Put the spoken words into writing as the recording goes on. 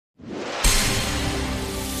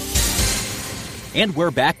And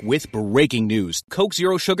we're back with breaking news. Coke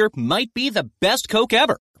Zero Sugar might be the best Coke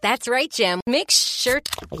ever. That's right, Jim. Make sure...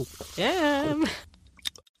 Jim.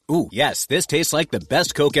 Ooh, yes, this tastes like the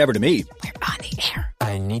best Coke ever to me. We're on the air.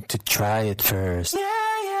 I need to try it first.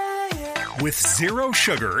 With zero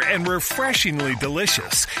sugar and refreshingly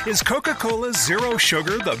delicious, is Coca-Cola Zero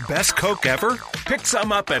Sugar the best Coke ever? Pick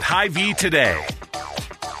some up at Hy-Vee today.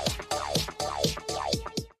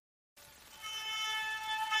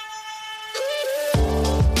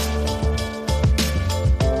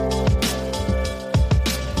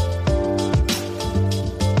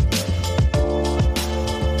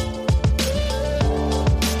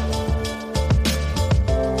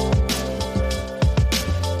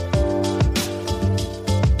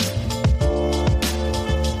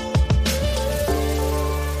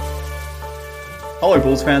 Hello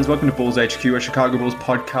Bulls fans, welcome to BullsHQ, a Chicago Bulls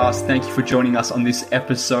podcast. Thank you for joining us on this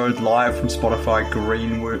episode live from Spotify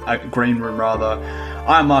Greenroom.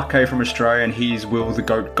 I'm Mark K from Australia and he's Will the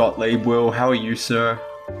Goat Gottlieb. Will, how are you, sir?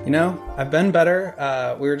 You know, I've been better.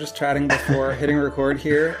 We were just chatting before hitting record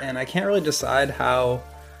here, and I can't really decide how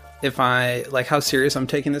serious I'm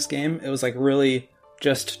taking this game. It was really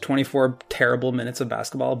just 24 terrible minutes of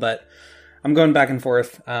basketball, but I'm going back and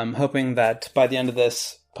forth, hoping that by the end of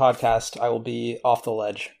this podcast, I will be off the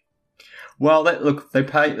ledge. Well, they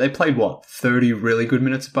played what, 30 really good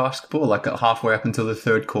minutes of basketball, halfway up until the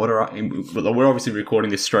third quarter. We're obviously recording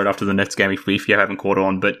this straight after the Nets game if you haven't caught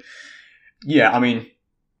on, but yeah,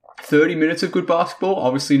 30 minutes of good basketball,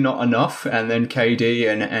 obviously not enough, and then KD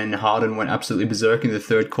and Harden went absolutely berserk in the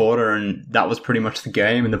third quarter, and that was pretty much the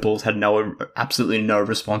game, and the Bulls had absolutely no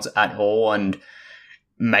response at all, and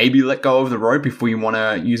maybe let go of the rope if we want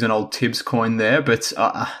to use an old Tibbs coin there. But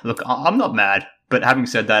look, I'm not mad. But having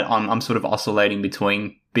said that, I'm sort of oscillating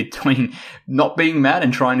between not being mad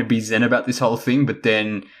and trying to be zen about this whole thing, but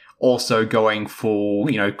then also going full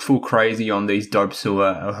crazy on these dopes who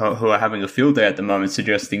are having a field day at the moment,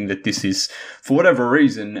 suggesting that this is, for whatever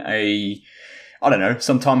reason,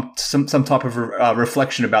 some type of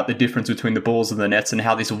reflection about the difference between the Bulls and the Nets and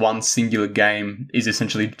how this one singular game is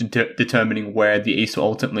essentially determining where the East will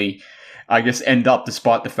ultimately, I guess, end up,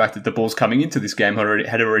 despite the fact that the Bulls coming into this game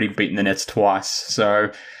had already beaten the Nets twice. So,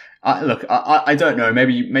 I don't know.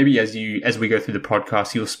 Maybe as we go through the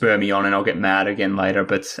podcast, you'll spur me on and I'll get mad again later.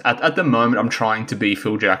 But at the moment, I'm trying to be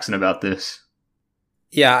Phil Jackson about this.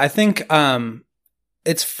 Yeah, I think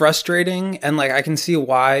it's frustrating, and I can see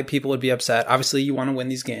why people would be upset. Obviously, you want to win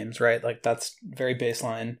these games, right? That's very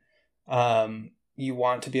baseline. You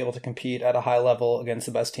want to be able to compete at a high level against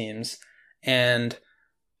the best teams. And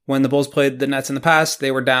when the Bulls played the Nets in the past, they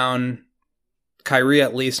were down Kyrie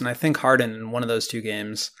at least, and I think Harden in one of those two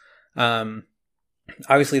games.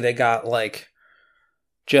 Obviously, they got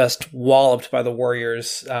just walloped by the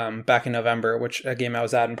Warriors back in November, which a game I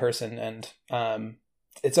was at in person, and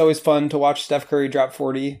it's always fun to watch Steph Curry drop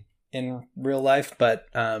 40 in real life, but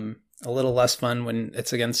a little less fun when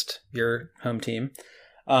it's against your home team.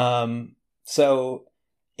 So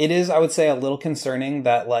it is, I would say, a little concerning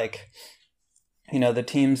that the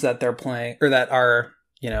teams that they're playing or that are,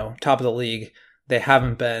 top of the league, they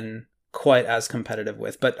haven't been quite as competitive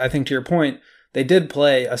with. But I think to your point, they did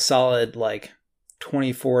play a solid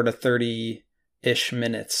 24 to 30-ish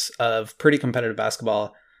minutes of pretty competitive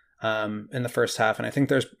basketball in the first half, and I think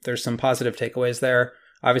there's some positive takeaways there.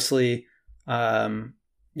 Obviously, I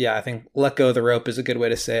think let go of the rope is a good way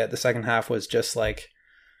to say it. The second half was just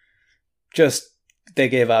they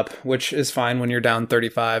gave up, which is fine when you're down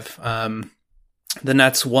 35. The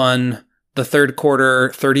Nets won the third quarter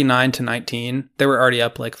 39-19. They were already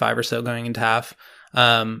up 5 or so going into half.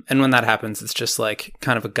 And when that happens, it's just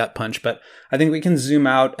kind of a gut punch. But I think we can zoom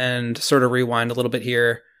out and sort of rewind a little bit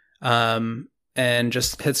here. And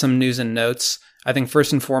just hit some news and notes. I think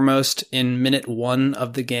first and foremost, in minute 1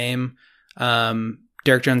 of the game,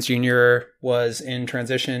 Derrick Jones Jr. was in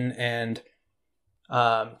transition and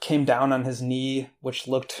came down on his knee, which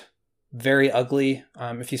looked very ugly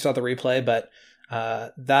if you saw the replay. But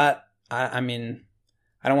I don't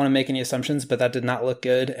want to make any assumptions, but that did not look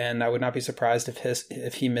good, and I would not be surprised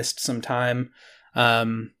if he missed some time.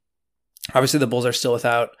 Obviously, the Bulls are still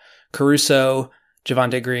without Caruso,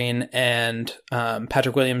 Javonte Green, and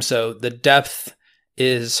Patrick Williams. So the depth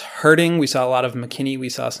is hurting. We saw a lot of McKinney. We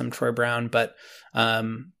saw some Troy Brown, but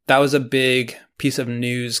that was a big piece of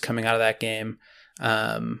news coming out of that game.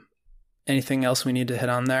 Anything else we need to hit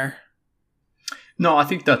on there? No, I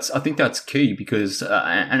think that's key because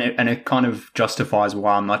and it kind of justifies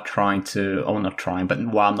why I'm not why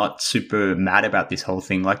I'm not super mad about this whole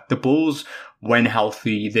thing. The Bulls when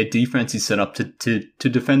healthy, their defense is set up to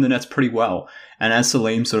defend the Nets pretty well. And as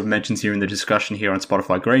Salim sort of mentions here in the discussion here on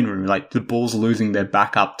Spotify Greenroom, like the Bulls losing their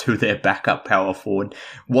backup to their backup power forward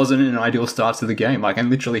wasn't an ideal start to the game. Like, it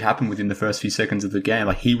literally happened within the first few seconds of the game.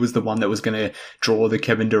 Like, he was the one that was going to draw the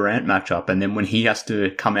Kevin Durant matchup. And then when he has to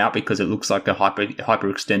come out because it looks like a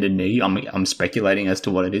hyperextended knee, I'm speculating as to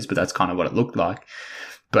what it is, but that's kind of what it looked like.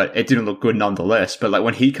 But it didn't look good nonetheless. But like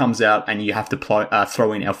when he comes out and you have to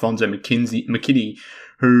throw in Alfonso McKinney,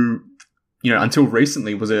 who, you know, until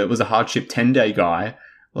recently was a hardship 10-day guy.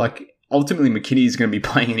 Like, ultimately McKinney is going to be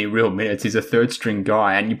playing any real minutes. He's a third string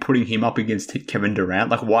guy, and you're putting him up against Kevin Durant.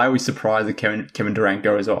 Like, why are we surprised that Kevin Durant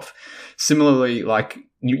goes off? Similarly, like,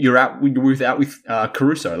 you're out with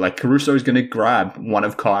Caruso. Like, Caruso is going to grab one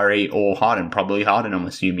of Kyrie or Harden, probably Harden, I'm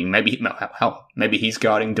assuming. Maybe he's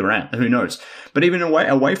guarding Durant. Who knows? But even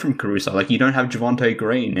away from Caruso, like, you don't have Javonte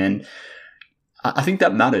Green, and I think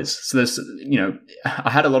that matters. So there's, you know, I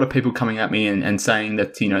had a lot of people coming at me and saying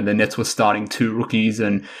that, you know, the Nets were starting 2 rookies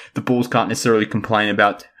and the Bulls can't necessarily complain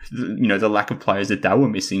about, you know, the lack of players that they were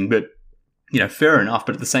missing. But, you know, fair enough.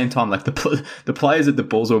 But at the same time, like the players that the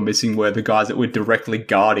Bulls were missing were the guys that were directly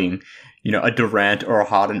guarding, you know, a Durant or a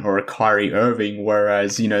Harden or a Kyrie Irving.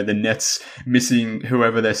 Whereas, you know, the Nets missing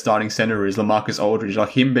whoever their starting center is, LaMarcus Aldridge, like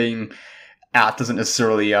him being out doesn't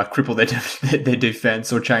necessarily cripple their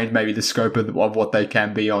defense or change maybe the scope of what they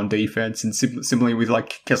can be on defense. And similarly with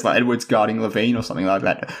like Kessler Edwards guarding Levine or something like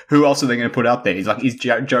that, who else are they going to put out there? Is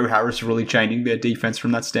Joe Harris really changing their defense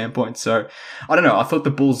from that standpoint? So I don't know. I thought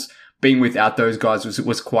the Bulls being without those guys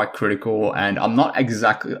was quite critical, and I'm not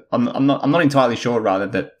entirely sure rather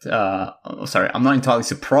that I'm not entirely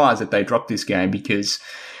surprised that they dropped this game, because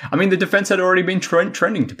I mean the defense had already been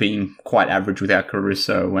trending to being quite average without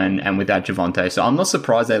Caruso and without Javonte, so I'm not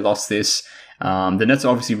surprised they lost this. The Nets are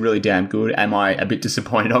obviously really damn good. Am I a bit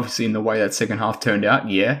disappointed, obviously, in the way that second half turned out?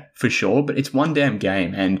 Yeah, for sure. But it's one damn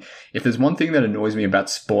game. And if there's one thing that annoys me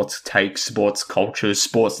about sports takes, sports culture,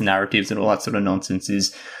 sports narratives, and all that sort of nonsense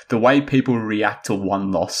is the way people react to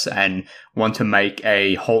one loss and want to make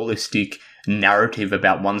a holistic narrative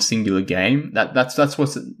about one singular game. That's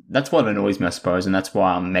what annoys me, I suppose. And that's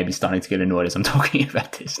why I'm maybe starting to get annoyed as I'm talking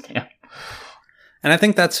about this now. And I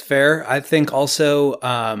think that's fair. I think also,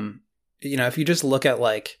 you know, if you just look at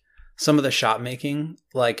like some of the shot making,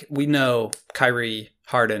 like we know Kyrie,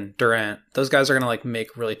 Harden, Durant, those guys are going to like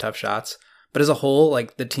make really tough shots. But as a whole,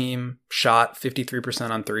 like the team shot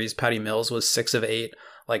 53% on threes. Patty Mills was 6 of 8.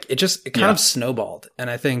 Like it kind of snowballed.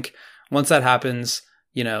 And I think once that happens,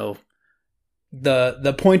 you know,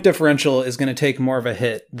 the point differential is going to take more of a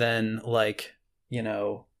hit than like, you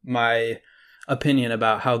know, my opinion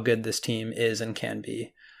about how good this team is and can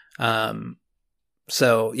be.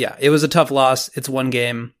 So yeah, it was a tough loss. It's one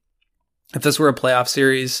game. If this were a playoff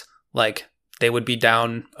series, like they would be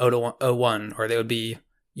down 0-1, or they would be,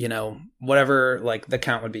 you know, whatever like the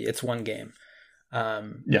count would be. It's one game.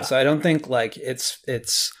 So I don't think like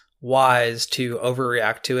it's wise to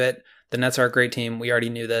overreact to it. The Nets are a great team. We already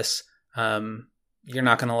knew this. You're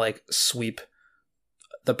not going to like sweep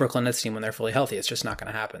the Brooklyn Nets team when they're fully healthy. It's just not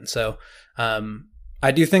going to happen. So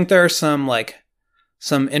I do think there are some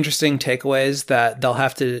interesting takeaways that they'll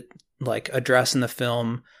have to like address in the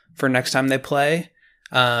film for next time they play.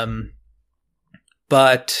 But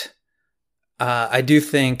I do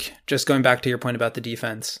think, just going back to your point about the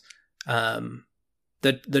defense,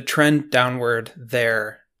 the trend downward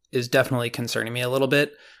there is definitely concerning me a little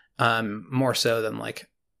bit, more so than like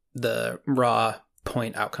the raw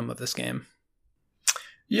point outcome of this game.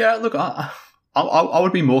 Yeah, look, I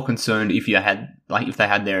would be more concerned if they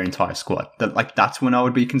had their entire squad. That's when I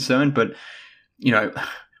would be concerned. But you know,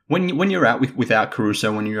 when you're out without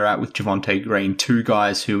Caruso, when you're out with Javonte Green, 2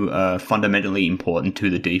 guys who are fundamentally important to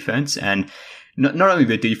the defense, and not only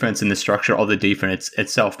the defense and the structure of the defense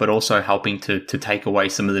itself, but also helping to take away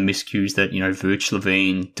some of the miscues that, you know, Vooch,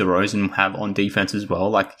 Levine, DeRozan have on defense as well.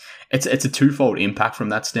 Like it's a twofold impact from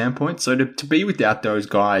that standpoint. So to be without those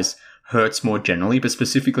guys hurts more generally, but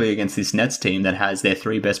specifically against this Nets team that has their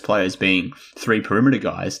 3 best players being 3 perimeter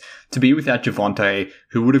guys, to be without Javonte,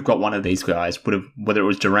 who would have got one of these guys, whether it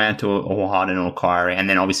was Durant or Harden or Kyrie, and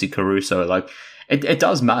then obviously Caruso, like it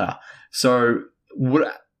does matter. So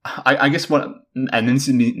I guess and this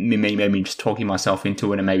is me maybe just talking myself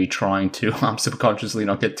into it and maybe trying to subconsciously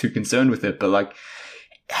not get too concerned with it, but like,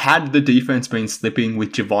 had the defense been slipping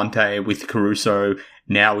with Javonte, with Caruso,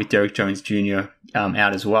 now with Derek Jones Jr.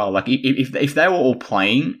 Out as well. Like if they were all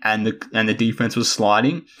playing and the defense was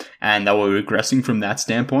sliding and they were regressing from that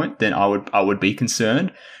standpoint, then I would be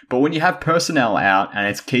concerned. But when you have personnel out and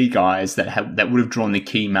it's key guys that would have drawn the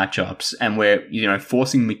key matchups, and we're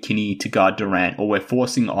forcing McKinney to guard Durant, or we're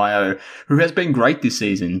forcing Io, who has been great this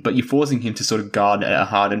season, but you're forcing him to sort of guard a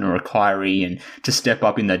Harden or a Kyrie and to step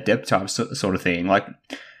up in that depth type sort of thing. Like,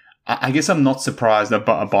 I guess I'm not surprised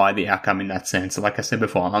by the outcome in that sense. Like I said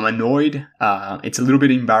before, I'm annoyed. It's a little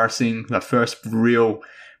bit embarrassing. The first real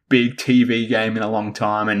big TV game in a long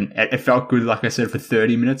time, and it felt good, like I said, for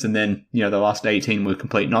 30 minutes, and then the last 18 were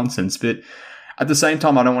complete nonsense. But at the same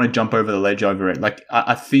time, I don't want to jump over the ledge over it. Like,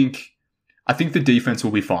 I think the defense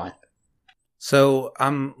will be fine. So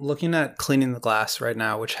I'm looking at Cleaning the Glass right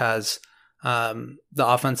now, which has the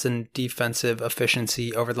offense and defensive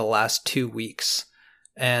efficiency over the last 2 weeks.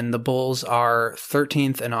 And the Bulls are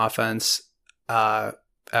 13th in offense at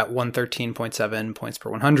 113.7 points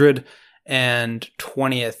per 100 and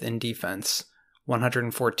 20th in defense,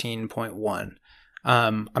 114.1.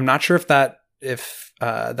 I'm not sure if that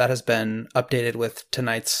has been updated with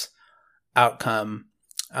tonight's outcome.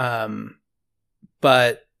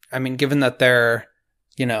 But I mean, given that they're,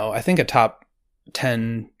 I think a top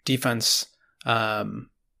 10 defense, on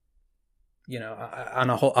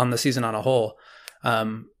the season on a whole,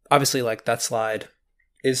 obviously, like, that slide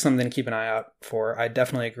is something to keep an eye out for. I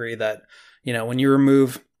definitely agree that, when you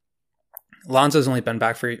remove Lonzo's only been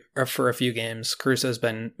back for a few games, Caruso's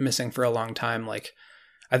been missing for a long time. Like,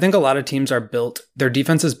 I think a lot of teams their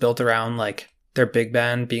defense is built around like their big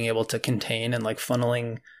man being able to contain and like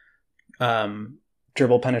funneling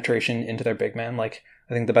dribble penetration into their big man. Like,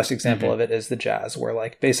 I think the best example of it is the Jazz, where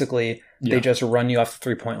like basically they just run you off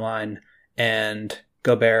the 3-point line and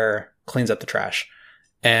Gobert cleans up the trash.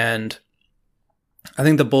 And I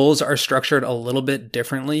think the Bulls are structured a little bit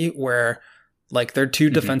differently, where like their two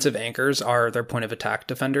defensive anchors are their point of attack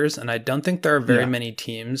defenders. And I don't think there are very many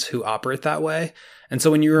teams who operate that way. And so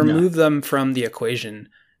when you remove them from the equation,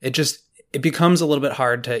 it becomes a little bit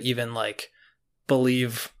hard to even like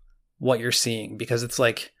believe what you're seeing, because it's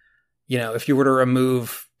like, if you were to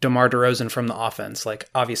remove DeMar DeRozan from the offense, like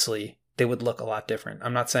obviously they would look a lot different.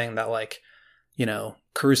 I'm not saying that like,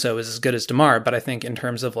 Caruso is as good as DeMar, but I think in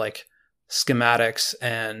terms of like schematics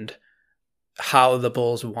and how the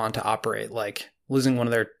Bulls want to operate, like losing one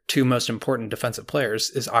of their two most important defensive players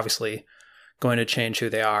is obviously going to change who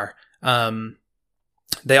they are.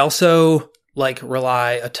 They also like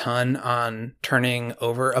rely a ton on turning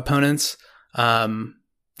over opponents. The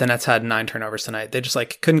Nets had 9 turnovers tonight. They just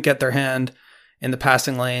like couldn't get their hand in the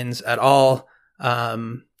passing lanes at all. They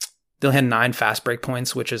only had 9 fast break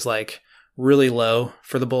points, which is like really low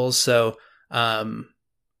for the Bulls. So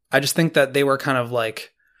I just think that they were kind of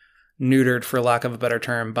like neutered, for lack of a better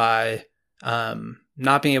term, by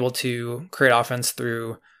not being able to create offense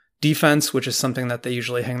through defense, which is something that they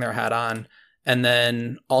usually hang their hat on. And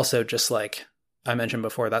then also just like I mentioned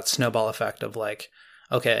before, that snowball effect of like,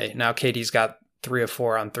 okay, now KD's got 3 of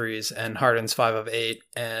 4 on threes and Harden's 5 of 8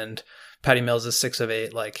 and Patty Mills is 6 of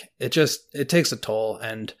 8. Like it takes a toll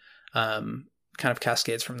and kind of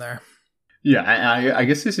cascades from there. Yeah, and I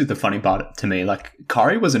guess this is the funny part to me. Like,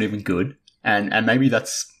 Kyrie wasn't even good, and maybe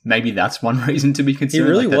that's one reason to be concerned. He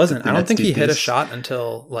really like, wasn't. I don't think he hit a shot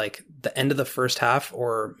until like the end of the first half,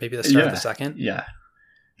 or maybe the start of the second. Yeah.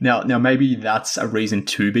 Now maybe that's a reason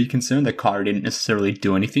to be concerned that Kyrie didn't necessarily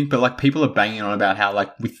do anything, but like people are banging on about how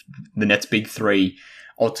like with the Nets' big three,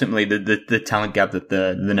 ultimately the talent gap that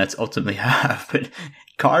the Nets ultimately have, but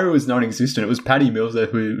Kyrie was non-existent. It was Patty Mills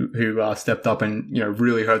who stepped up and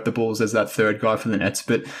really hurt the Bulls as that third guy for the Nets.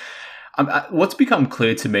 But what's become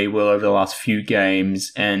clear to me, Will, over the last few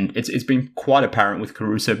games, and it's been quite apparent with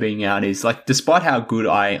Caruso being out, is like despite how good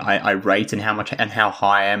I rate and how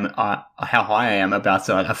high I am about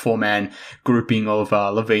a 4-man grouping of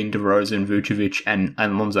Levine, DeRozan, Vucevic, and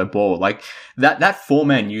Lonzo Ball, like that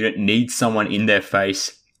 4-man unit needs someone in their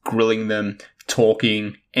face, grilling them,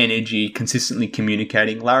 talking, energy, consistently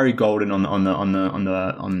communicating. Larry Golden on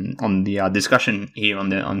the discussion here on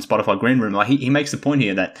Spotify Greenroom, like he makes the point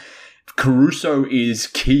here that Caruso is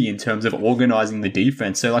key in terms of organizing the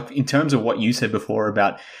defense. So like in terms of what you said before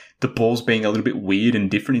about the Bulls being a little bit weird and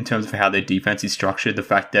different in terms of how their defense is structured, the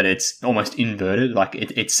fact that it's almost inverted, like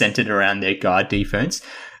it's centered around their guard defense.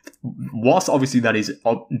 Whilst obviously that is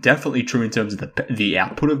definitely true in terms of the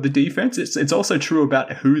output of the defense, it's also true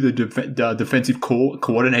about who the defensive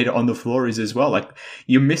coordinator on the floor is as well. Like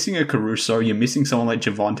you're missing a Caruso, you're missing someone like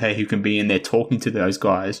Javonte who can be in there talking to those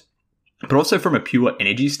guys. but also from a pure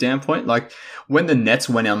energy standpoint. Like when the Nets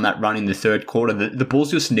went on that run in the third quarter, the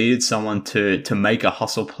Bulls just needed someone to make a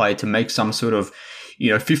hustle play, to make some sort of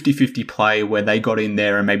 50-50 play where they got in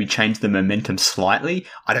there and maybe changed the momentum slightly.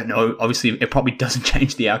 I don't know. Obviously, it probably doesn't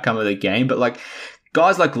change the outcome of the game, but like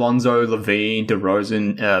guys like Lonzo, Levine,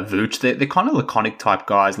 DeRozan, Vooch, they're kind of laconic type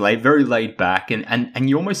guys, very laid back, and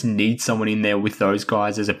you almost need someone in there with those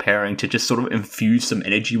guys as a pairing to just sort of infuse some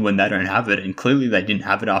energy when they don't have it. And clearly they didn't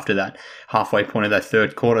have it after that halfway point of that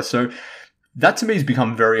third quarter. So that to me has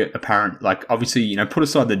become very apparent. Like obviously, put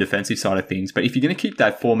aside the defensive side of things, but if you're going to keep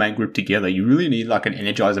that 4-man group together, you really need like an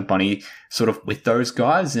Energizer Bunny sort of with those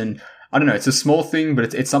guys. And I don't know, it's a small thing,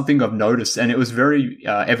 but it's something I've noticed. And it was very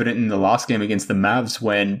evident in the last game against the Mavs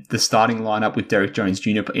when the starting lineup with Derrick Jones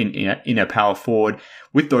Jr. in a power forward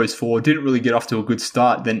with those four didn't really get off to a good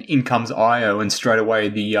start. Then in comes Io, and straight away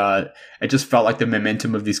it just felt like the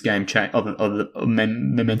momentum of this game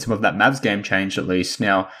momentum of that Mavs game changed at least.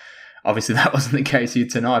 Now, obviously that wasn't the case here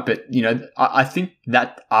tonight, but I think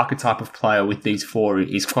that archetype of player with these four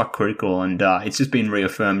is quite critical, and it's just been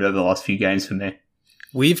reaffirmed over the last few games for me.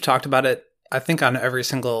 We've talked about it, I think, on every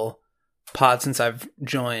single pod since I've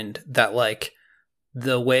joined, that like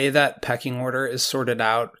the way that pecking order is sorted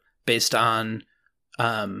out based on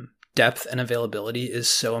depth and availability is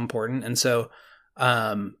so important. And so,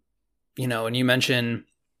 when you mention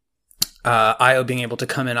Io being able to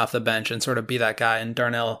come in off the bench and sort of be that guy, and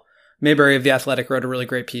Darnell Mayberry of The Athletic wrote a really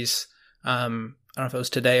great piece, I don't know if it was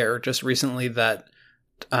today or just recently, that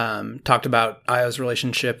talked about Io's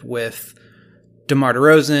relationship with DeMar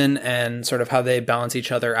DeRozan and sort of how they balance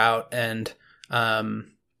each other out. And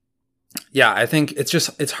I think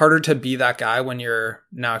it's harder to be that guy when you're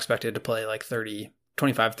now expected to play like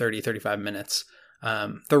 35 minutes.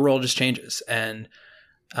 The role just changes, and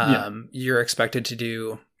you're expected to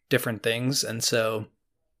do different things. And so,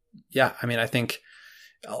 I think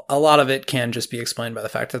a lot of it can just be explained by the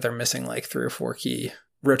fact that they're missing like 3 or 4 key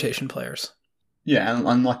rotation players. Yeah,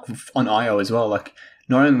 and like on Io as well, like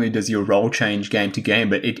not only does your role change game to game,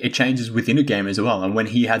 but it changes within a game as well. And when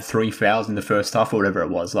he had 3 fouls in the first half or whatever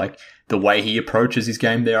it was, like the way he approaches his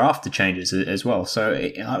game thereafter changes as well. So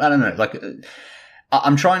I don't know, like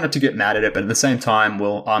I'm trying not to get mad at it, but at the same time,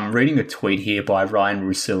 I'm reading a tweet here by Ryan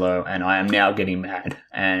Russillo, and I am now getting mad.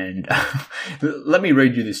 And let me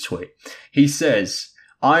read you this tweet. He says,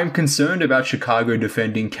 "I'm concerned about Chicago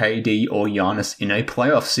defending KD or Giannis in a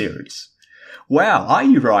playoff series." Wow, are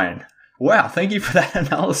you, Ryan? Wow, thank you for that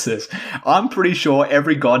analysis. I'm pretty sure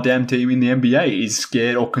every goddamn team in the NBA is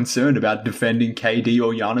scared or concerned about defending KD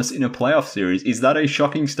or Giannis in a playoff series. Is that a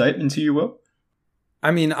shocking statement to you, Will?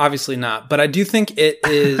 I mean, obviously not, but I do think it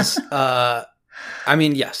is,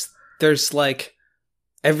 yes, there's like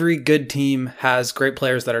every good team has great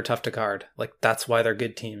players that are tough to guard. Like that's why they're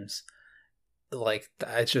good teams. Like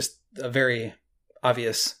it's just a very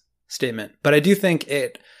obvious statement, but I do think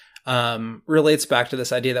it relates back to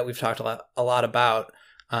this idea that we've talked a lot about,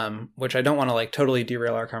 which I don't want to like totally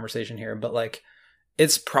derail our conversation here, but like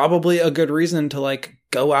it's probably a good reason to like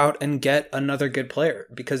go out and get another good player,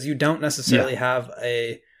 because you don't necessarily have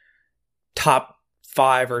a top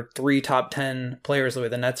 5 or 3 top 10 players the way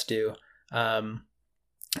the Nets do,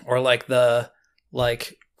 or like the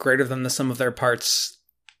like greater than the sum of their parts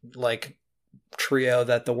like trio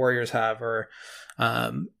that the Warriors have, or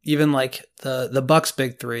even like the Bucks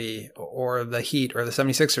big 3 or the Heat or the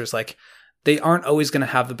 76ers. Like they aren't always going to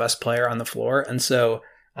have the best player on the floor. And so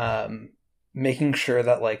making sure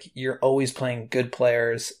that like you're always playing good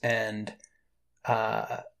players, and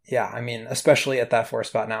especially at that 4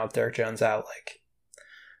 spot now with Derrick Jones out, like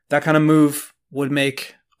that kind of move would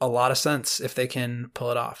make a lot of sense if they can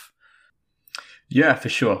pull it off. Yeah, for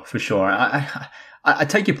sure. I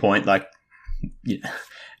take your point. Like,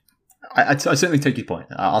 I certainly take your point.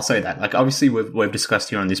 I'll say that. Like, obviously, we've discussed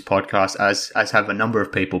here on this podcast, as have a number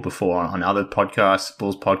of people before on other podcasts,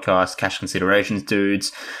 Bulls podcasts, Cash Considerations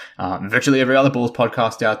dudes, virtually every other Bulls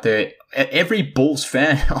podcast out there. Every Bulls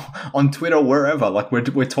fan on Twitter, wherever, like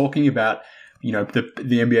we're talking about, the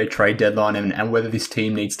NBA trade deadline and whether this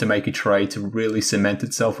team needs to make a trade to really cement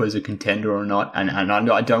itself as a contender or not. And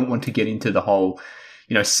I don't want to get into the whole,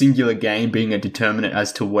 singular game being a determinant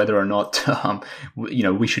as to whether or not,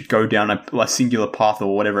 we should go down a singular path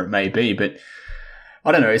or whatever it may be. But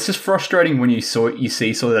I don't know. It's just frustrating when you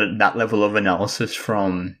see sort of that level of analysis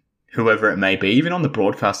from whoever it may be. Even on the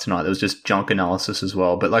broadcast tonight, there was just junk analysis as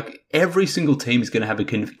well. But like every single team is going to have a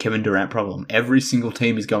Kevin Durant problem. Every single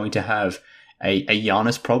team is going to have a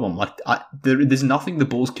Giannis problem. Like, there's nothing the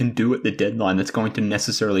Bulls can do at the deadline that's going to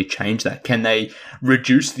necessarily change that. Can they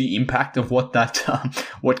reduce the impact of what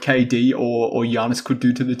what KD or Giannis could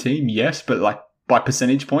do to the team? Yes, but like by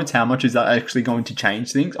percentage points, how much is that actually going to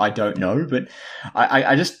change things? I don't know, but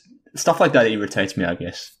I just stuff like that irritates me, I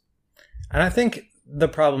guess. And I think the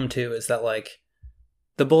problem too is that like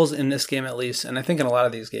the Bulls in this game at least, and I think in a lot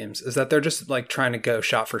of these games, is that they're just like trying to go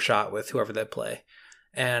shot for shot with whoever they play.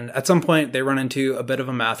 And at some point they run into a bit of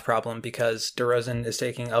a math problem because DeRozan is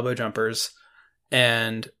taking elbow jumpers,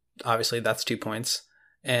 and obviously that's 2 points.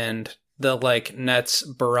 And the like Nets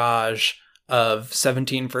barrage of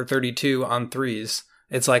 17 for 32 on threes,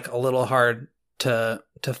 it's like a little hard to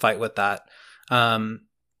fight with that.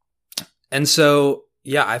 And so,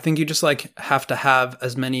 yeah, I think you just like have to have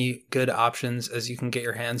as many good options as you can get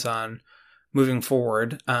your hands on moving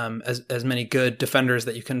forward. As many good defenders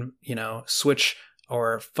that you can, switch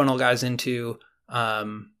or funnel guys into,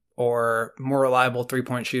 or more reliable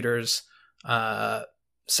 3-point shooters,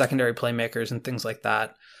 secondary playmakers and things like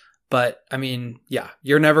that. But I mean, yeah,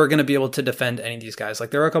 you're never going to be able to defend any of these guys.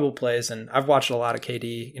 Like there are a couple plays, and I've watched a lot of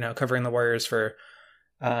KD, covering the Warriors for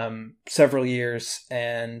several years,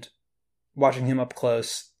 and watching him up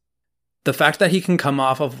close, the fact that he can come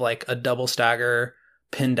off of like a double stagger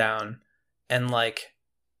pin down and like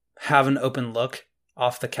have an open look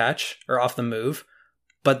off the catch or off the move,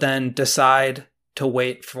 but then decide to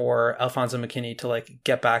wait for Alfonso McKinney to like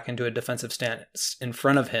get back into a defensive stance in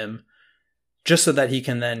front of him just so that he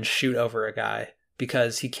can then shoot over a guy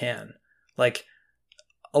because he can. Like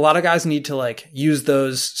a lot of guys need to like use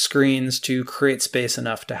those screens to create space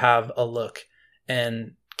enough to have a look.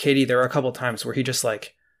 And KD, there were a couple times where he just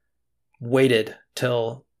like waited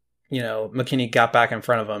till, McKinney got back in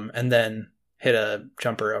front of him and then hit a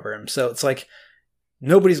jumper over him. So it's like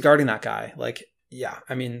nobody's guarding that guy. Like, yeah,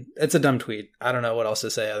 I mean, it's a dumb tweet. I don't know what else to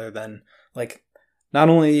say other than like, not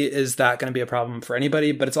only is that going to be a problem for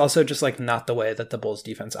anybody, but it's also just like not the way that the Bulls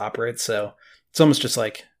defense operates. So it's almost just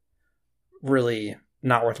like really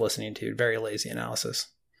not worth listening to. Very lazy analysis.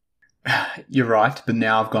 You're right, but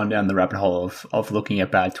now I've gone down the rabbit hole of looking at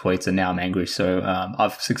bad tweets, and now I'm angry. So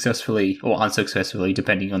I've successfully or unsuccessfully,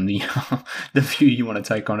 depending on the the view you want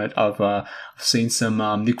to take on it, I've seen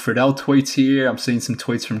some Nick Friedel tweets here. I'm seeing some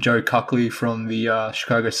tweets from Joe Cuckley from the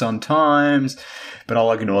Chicago Sun-Times, but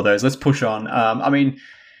I'll ignore those. Let's push on. I mean,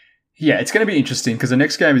 yeah, it's going to be interesting because the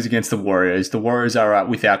next game is against the Warriors. The Warriors are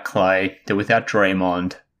without Clay. They're without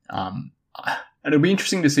Draymond. And it'll be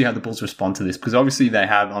interesting to see how the Bulls respond to this, because obviously they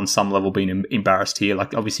have on some level been embarrassed here.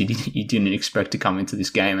 Like obviously you didn't expect to come into this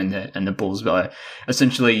game and the Bulls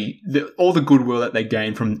essentially all the goodwill that they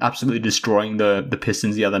gained from absolutely destroying the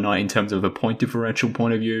Pistons the other night in terms of a point differential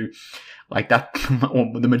point of view. Like that,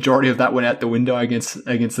 the majority of that went out the window against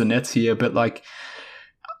the Nets here. But like,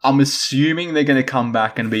 I'm assuming they're going to come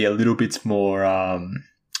back and be a little bit more,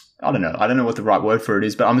 I don't know what the right word for it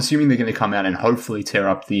is, but I'm assuming they're going to come out and hopefully tear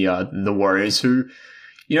up the Warriors, who,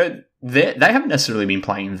 they haven't necessarily been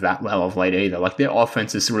playing that well of late either. Like their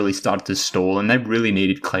offense has really started to stall, and they really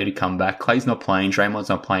needed Clay to come back. Clay's not playing, Draymond's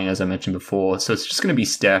not playing, as I mentioned before, so it's just going to be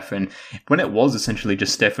Steph. And when it was essentially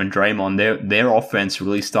just Steph and Draymond, their offense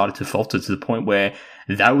really started to falter to the point where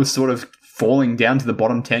that was sort of falling down to the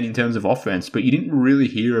bottom 10 in terms of offense. But you didn't really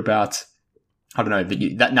hear about, I don't know,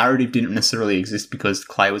 that narrative didn't necessarily exist because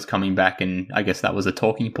Clay was coming back, and I guess that was a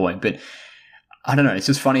talking point. But I don't know, it's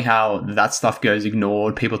just funny how that stuff goes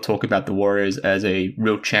ignored. People talk about the Warriors as a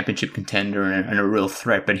real championship contender and a real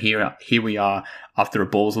threat, but here we are after a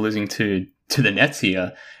Bulls losing to the Nets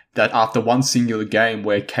here, that after one singular game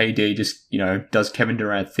where KD just, does Kevin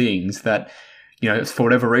Durant things that, for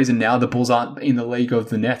whatever reason now the Bulls aren't in the league of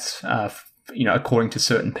the Nets, according to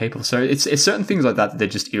certain people. So it's certain things like that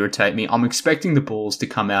just irritate me. I'm expecting the Bulls to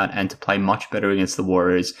come out and to play much better against the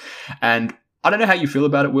Warriors. And I don't know how you feel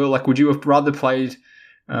about it, Will. Like, would you have rather played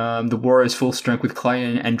the Warriors full strength with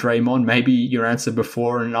Clay and Draymond? Maybe your answer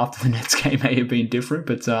before and after the Nets game may have been different,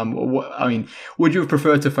 but would you have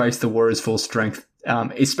preferred to face the Warriors full strength,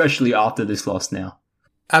 especially after this loss now?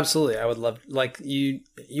 Absolutely. I would love, like, you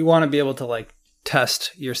want to be able to like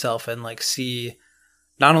test yourself and like see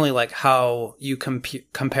not only like how you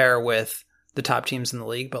compare with the top teams in the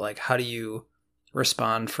league, but like how do you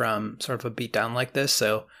respond from sort of a beatdown like this?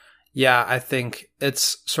 So yeah, I think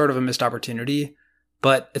it's sort of a missed opportunity,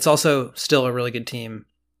 but it's also still a really good team.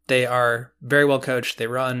 They are very well coached. They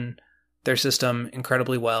run their system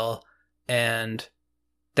incredibly well, and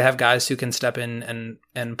they have guys who can step in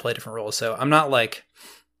and play different roles. So I'm not like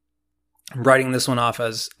writing this one off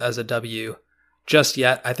as a W just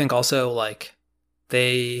yet. I think also like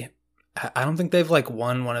they I don't think they've like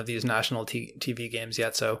won one of these national TV games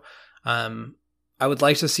yet. So I would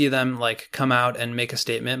like to see them like come out and make a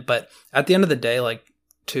statement. But at the end of the day, like,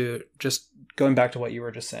 to just going back to what you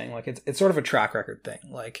were just saying, like it's sort of a track record thing.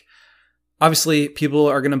 Like, obviously people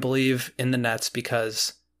are going to believe in the Nets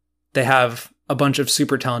because they have a bunch of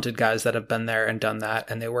super talented guys that have been there and done that,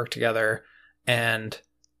 and they work together, and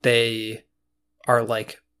they are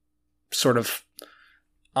like sort of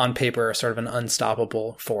on paper sort of an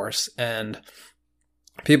unstoppable force. And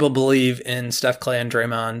people believe in Steph, Clay, and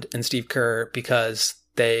Draymond and Steve Kerr because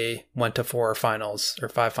they went to 4 finals or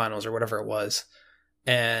 5 finals or whatever it was,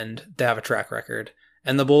 and they have a track record.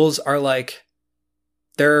 And the Bulls are like,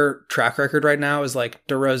 their track record right now is like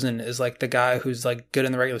DeRozan is like the guy who's like good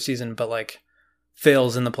in the regular season, but like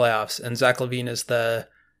fails in the playoffs. And Zach LaVine is the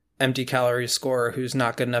empty calorie scorer who's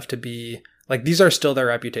not good enough to be like, these are still their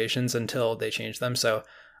reputations until they change them. So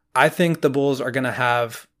I think the Bulls are going to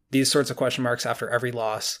have these sorts of question marks after every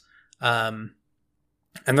loss. And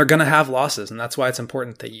they're going to have losses. And that's why it's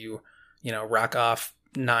important that you rack off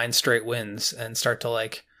 9 straight wins and start to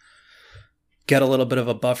like get a little bit of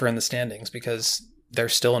a buffer in the standings, because they're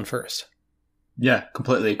still in first. Yeah,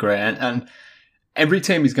 completely agree. And every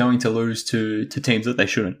team is going to lose to teams that they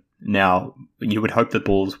shouldn't. Now, you would hope the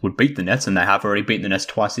Bulls would beat the Nets, and they have already beaten the Nets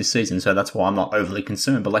twice this season, so that's why I'm not overly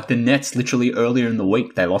concerned. But like the Nets, literally earlier in the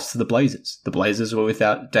week, they lost to the Blazers. The Blazers were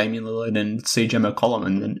without Damian Lillard and CJ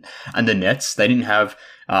McCollum, and the Nets, they didn't have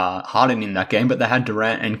Harden in that game, but they had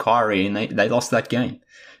Durant and Kyrie, and they lost that game.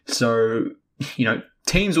 So,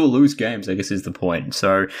 teams will lose games, I guess, is the point.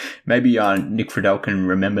 So maybe Nick Friedel can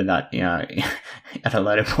remember that at a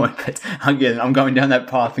later point. But again, I'm going down that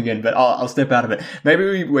path again, but I'll step out of it.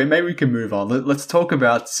 Maybe we can move on. Let's talk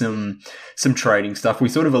about some trading stuff. We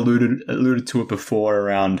sort of alluded to it before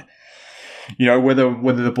around,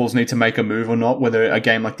 whether the Bulls need to make a move or not, whether a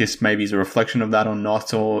game like this maybe is a reflection of that or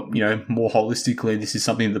not, or, more holistically, this is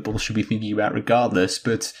something the Bulls should be thinking about regardless.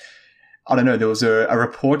 But I don't know, there was a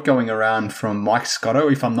report going around from Mike Scotto,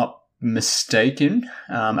 if I'm not mistaken,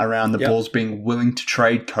 around the Bulls being willing to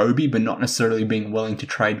trade Coby, but not necessarily being willing to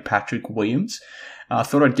trade Patrick Williams. I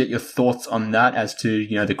thought I'd get your thoughts on that as to,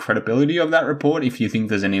 the credibility of that report, if you think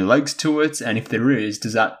there's any legs to it, and if there is,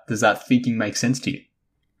 does that thinking make sense to you?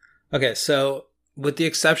 Okay, so with the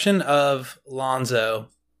exception of Lonzo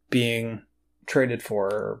being traded for,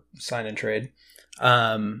 or signed and trade,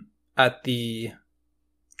 at the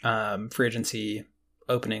free agency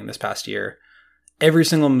opening this past year, every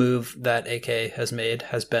single move that AK has made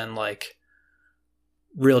has been like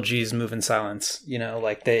real G's move in silence.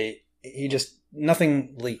 Like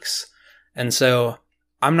nothing leaks. And so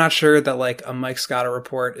I'm not sure that like a Mike Scotto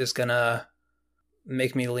report is gonna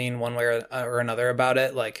make me lean one way or another about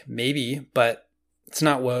it. Like maybe, but it's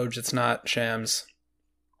not Woj, it's not Shams,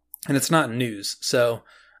 and it's not news. So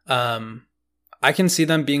I can see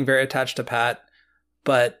them being very attached to Pat.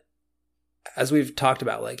 But as we've talked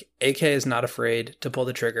about, like AK is not afraid to pull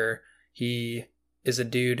the trigger. He is a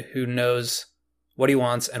dude who knows what he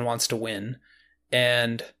wants and wants to win.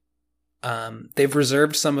 And they've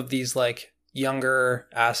reserved some of these like younger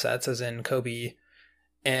assets, as in Coby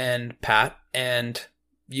and Pat, and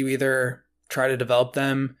you either try to develop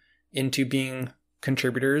them into being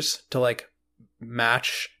contributors to like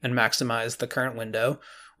match and maximize the current window,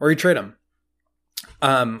 or you trade them.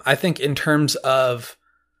 I think in terms of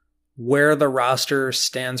where the roster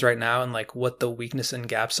stands right now and like what the weakness and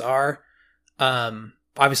gaps are,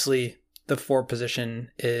 obviously the 4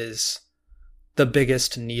 position is the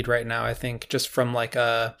biggest need right now. I think just from like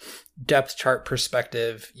a depth chart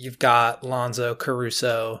perspective, you've got Lonzo,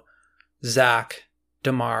 Caruso, Zach,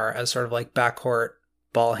 DeMar as sort of like backcourt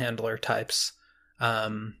ball handler types.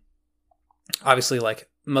 Obviously, like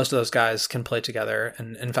most of those guys can play together.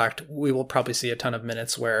 And in fact, we will probably see a ton of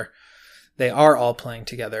minutes where they are all playing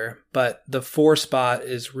together. But the 4 spot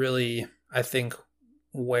is really, I think,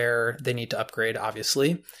 where they need to upgrade,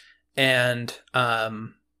 obviously. And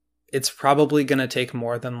it's probably going to take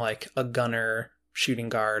more than like a gunner shooting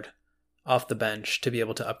guard off the bench to be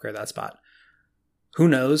able to upgrade that spot. Who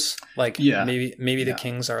knows? Like maybe the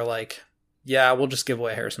Kings are like, yeah, we'll just give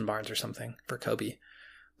away Harrison Barnes or something for Coby.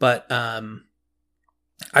 But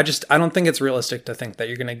I don't think it's realistic to think that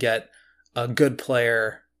you're going to get a good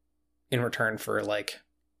player in return for like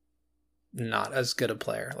not as good a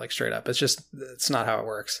player, like straight up. It's not how it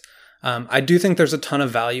works. I do think there's a ton of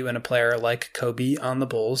value in a player like Coby on the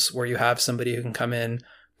Bulls, where you have somebody who can come in,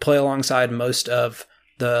 play alongside most of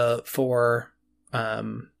the 4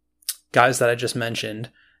 guys that I just mentioned,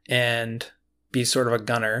 and be sort of a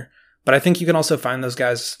gunner. But I think you can also find those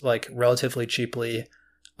guys like relatively cheaply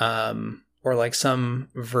or like some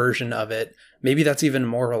version of it, maybe that's even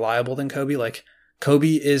more reliable than Coby. Like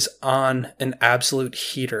Coby is on an absolute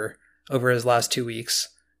heater over his last 2 weeks,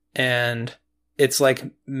 and it's like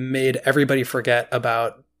made everybody forget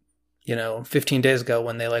about, 15 days ago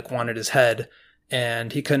when they like wanted his head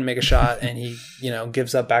and he couldn't make a shot and he,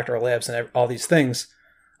 gives up backdoor layups and all these things.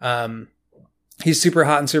 He's super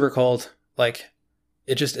hot and super cold. Like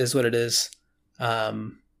it just is what it is.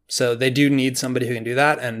 So they do need somebody who can do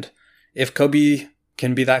that. And if Coby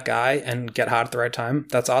can be that guy and get hot at the right time,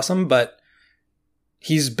 that's awesome. But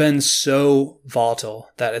he's been so volatile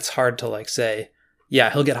that it's hard to like say, yeah,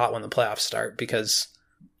 he'll get hot when the playoffs start, because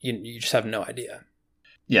you just have no idea.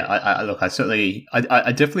 Yeah,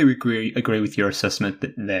 I definitely agree with your assessment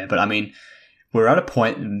there. But I mean, we're at a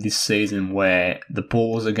point in this season where the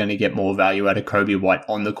Bulls are going to get more value out of Coby White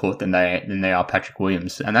on the court than they are Patrick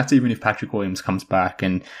Williams, and that's even if Patrick Williams comes back.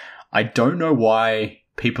 And I don't know why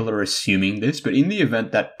people are assuming this, but in the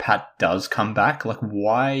event that Pat does come back, like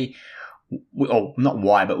why? Not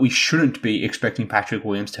why, but we shouldn't be expecting Patrick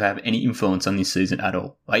Williams to have any influence on this season at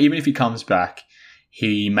all. Like even if he comes back,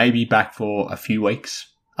 he may be back for a few weeks,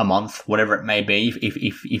 a month, whatever it may be.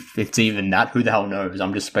 If it's even that, who the hell knows?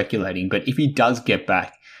 I'm just speculating. But if he does get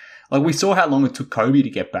back, like we saw how long it took Coby to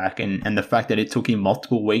get back, and the fact that it took him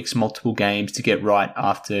multiple weeks, multiple games to get right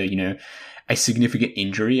after, a significant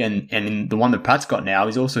injury. And the one that Pat's got now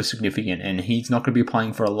is also significant, and he's not going to be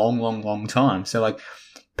playing for a long, long, long time. So like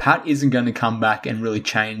Pat isn't going to come back and really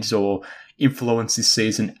change or influence this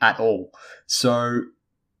season at all. So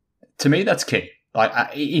to me, that's key. Like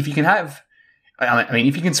if you can have,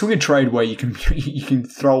 if you can swing a trade where you can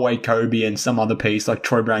throw away Coby and some other piece like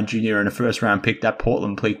Troy Brown Jr. and a first round pick, that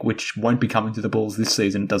Portland pick, which won't be coming to the Bulls this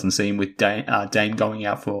season, it doesn't seem, with Dame going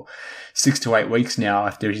out for 6 to 8 weeks now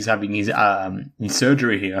after he's having his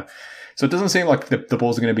surgery here. So it doesn't seem like the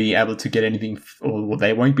Bulls are going to be able to get anything, or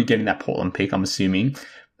they won't be getting that Portland pick, I'm assuming.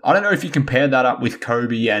 I don't know if you compare that up with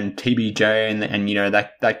Coby and TBJ and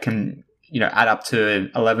that can, add up to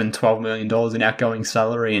 $11-12 million in outgoing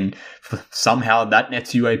salary, and somehow that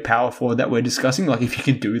nets you a power forward that we're discussing. Like if you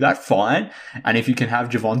can do that, fine. And if you can have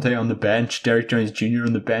Javonte on the bench, Derrick Jones Jr.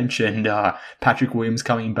 on the bench, and Patrick Williams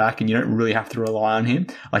coming back, and you don't really have to rely on him,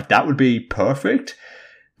 like that would be perfect.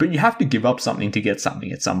 But you have to give up something to get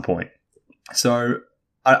something at some point. So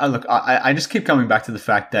I just keep coming back to the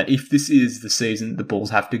fact that if this is the season the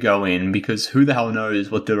Bulls have to go in, because who the hell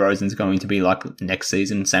knows what DeRozan's going to be like next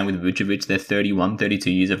season. Same with Vucevic, they're 31,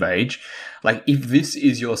 32 years of age. Like if this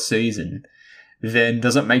is your season, then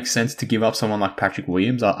does it make sense to give up someone like Patrick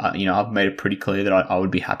Williams? I've made it pretty clear that I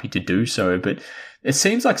would be happy to do so, but it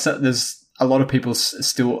seems like there's a lot of people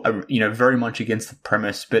still, very much against the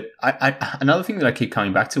premise. But another thing that I keep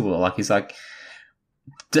coming back to, is like,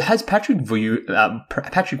 has Patrick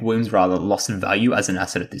Williams lost in value as an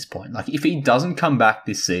asset at this point? Like, if he doesn't come back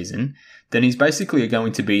this season, then he's basically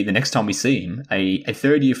going to be, the next time we see him, a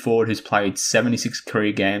third-year forward who's played 76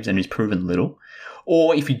 career games and who's proven little.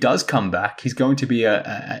 Or if he does come back, he's going to be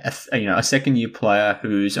a second-year player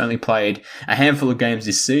who's only played a handful of games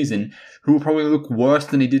this season, who will probably look worse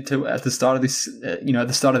than he did at the start of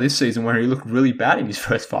this, season, where he looked really bad in his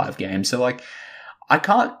first 5 games. So, like, I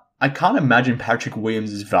can't imagine Patrick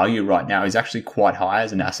Williams' value right now is actually quite high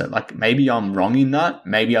as an asset. Like, maybe I'm wrong in that.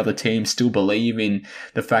 Maybe other teams still believe in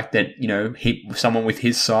the fact that, someone with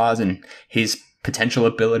his size and his potential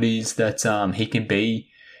abilities, that he can be,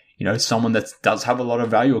 someone that does have a lot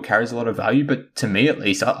of value or carries a lot of value. But to me, at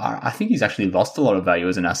least, I think he's actually lost a lot of value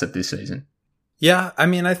as an asset this season. Yeah,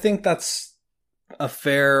 I think that's a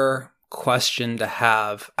fair question to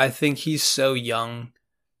have. I think he's so young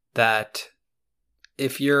that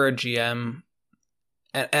if you're a GM,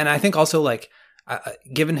 and I think also, like,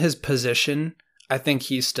 given his position, I think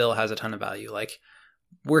he still has a ton of value. Like,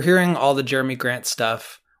 we're hearing all the Jeremy Grant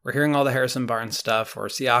stuff, we're hearing all the Harrison Barnes stuff, or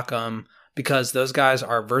Siakam, because those guys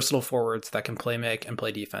are versatile forwards that can play make and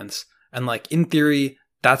play defense. And, like, in theory,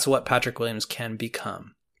 that's what Patrick Williams can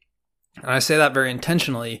become. And I say that very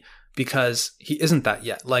intentionally because he isn't that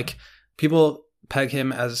yet. Like, people peg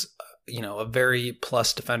him as, a very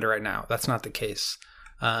plus defender right now. That's not the case.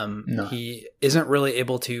 No. He isn't really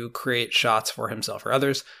able to create shots for himself or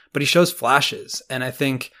others, but he shows flashes. And I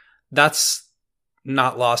think that's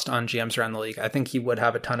not lost on GMs around the league. I think he would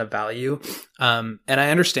have a ton of value. And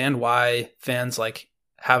I understand why fans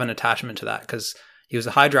have an attachment to that, because he was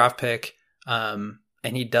a high draft pick, and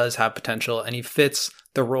he does have potential, and he fits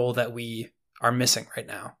the role that we are missing right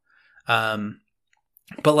now.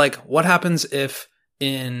 But what happens if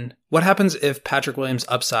Patrick Williams'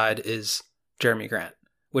 upside is Jeremy Grant,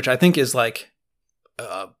 which I think is that'd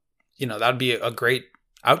be a great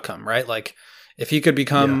outcome, right? Like if he could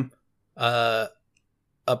become a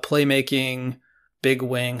playmaking big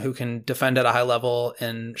wing who can defend at a high level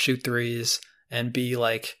and shoot threes and be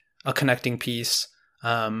like a connecting piece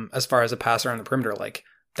as far as a passer on the perimeter, like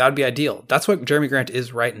that would be ideal. That's what Jeremy Grant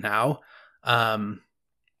is right now.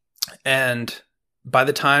 And by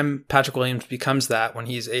the time Patrick Williams becomes that, when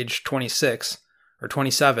he's age 26 or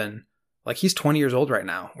 27, like he's 20 years old right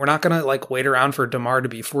now. We're not going to like wait around for DeMar to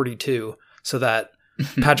be 42 so that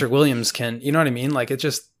Patrick Williams can, you know what I mean? Like it's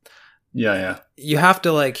just, you have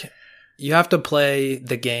to play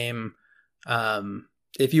the game.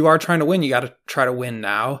 If you are trying to win, you got to try to win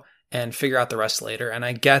now and figure out the rest later. And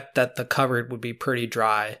I get that the cupboard would be pretty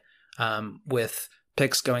dry with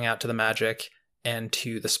picks going out to the Magic and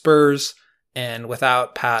to the Spurs. And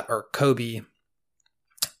without Pat or Coby,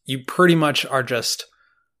 you pretty much are just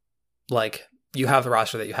like, you have the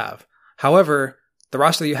roster that you have. However, the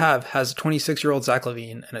roster that you have has a 26-year-old Zach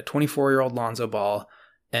LaVine and a 24-year-old Lonzo Ball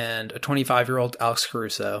and a 25-year-old Alex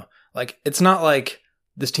Caruso. Like, it's not like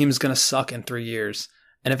this team is going to suck in 3 years.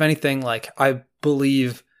 And if anything, like, I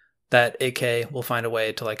believe that AK will find a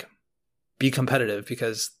way to like be competitive,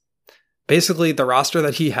 because basically the roster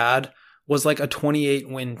that he had was like a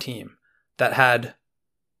 28-win team that had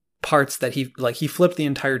parts that he flipped the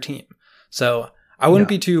entire team. So I wouldn't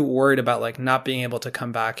be too worried about like not being able to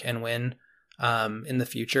come back and win in the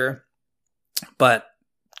future. But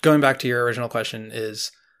going back to your original question,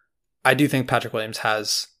 is I do think Patrick Williams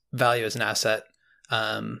has value as an asset.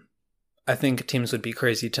 I think teams would be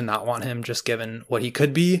crazy to not want him just given what he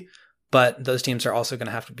could be, but those teams are also going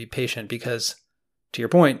to have to be patient because, to your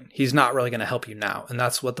point, he's not really going to help you now, and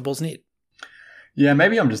that's what the Bulls need. Yeah,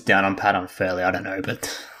 maybe I'm just down on Pat unfairly. I don't know,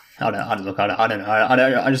 but I don't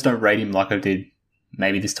know. I just don't rate him like I did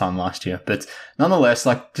maybe this time last year. But nonetheless,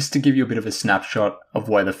 like, just to give you a bit of a snapshot of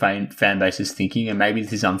where the fan base is thinking, and maybe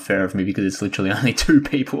this is unfair of me because it's literally only two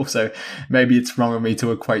people, so maybe it's wrong of me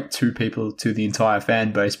to equate two people to the entire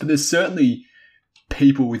fan base, but there's certainly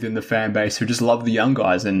people within the fan base who just love the young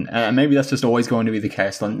guys, and maybe that's just always going to be the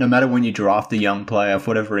case. Like, no matter when you draft a young player,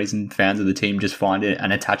 for whatever reason, fans of the team just find it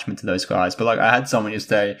an attachment to those guys. But like, I had someone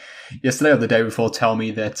yesterday or the day before tell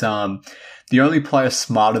me that the only player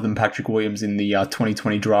smarter than Patrick Williams in the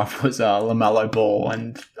 2020 draft was LaMelo Ball,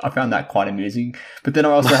 and I found that quite amusing. But then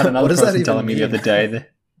I also had another person telling me the other day that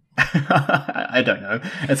I don't know.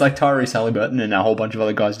 It's like Tyrese Halliburton and a whole bunch of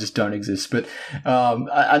other guys just don't exist. But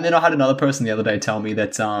and then I had another person the other day tell me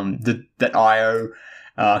that that Io,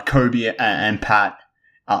 Coby, and Pat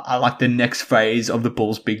are like the next phase of the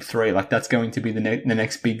Bulls' big three. Like, that's going to be the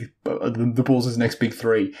next big, the Bulls' next big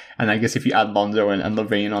three. And I guess if you add Lonzo and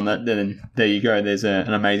LaVine on that, then there you go. There's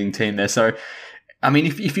an amazing team there. So, I mean,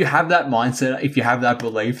 if you have that mindset, if you have that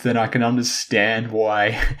belief, then I can understand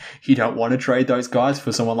why you don't want to trade those guys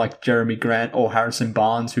for someone like Jeremy Grant or Harrison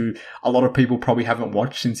Barnes, who a lot of people probably haven't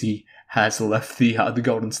watched since he has left the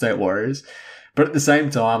Golden State Warriors. But at the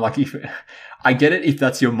same time, like, if I get it, if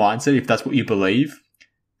that's your mindset, if that's what you believe,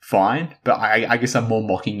 fine. But I guess I'm more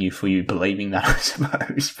mocking you for you believing that, I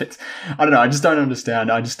suppose. But I don't know. I just don't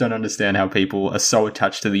understand. I just don't understand how people are so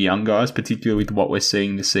attached to the young guys, particularly with what we're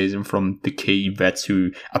seeing this season from the key vets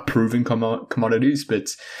who are proven commodities. But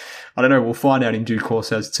I don't know. We'll find out in due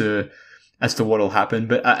course as to what'll happen.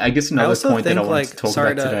 But I guess another point that I wanted to talk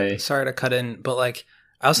about today. Sorry to cut in, but like,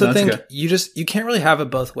 I also think you can't really have it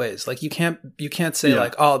both ways. Like, you can't say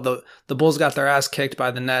like, oh, the Bulls got their ass kicked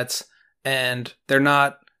by the Nets and they're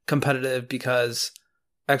not competitive because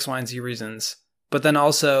X, Y, and Z reasons, but then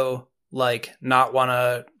also like not want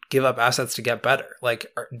to give up assets to get better. Like,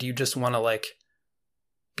 do you just want to like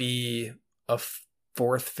be a 4th,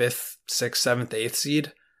 5th, 6th, 7th, 8th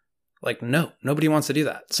seed? Like, no, nobody wants to do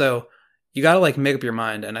that. So you got to like make up your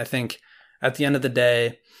mind. And I think at the end of the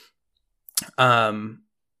day,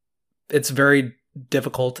 it's very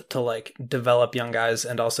difficult to like develop young guys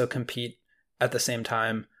and also compete at the same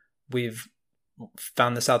time. We've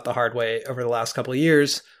found this out the hard way over the last couple of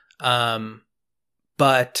years.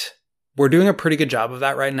 But we're doing a pretty good job of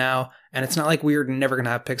that right now. And it's not like we're never going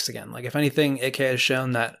to have picks again. Like, if anything, AK has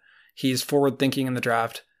shown that he's forward thinking in the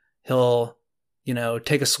draft. He'll,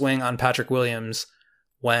 take a swing on Patrick Williams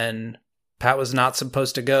when Pat was not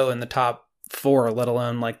supposed to go in the top 4, let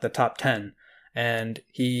alone like the top 10. And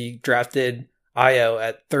he drafted Io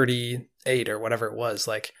at 38 or whatever it was.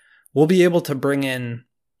 Like, we'll be able to bring in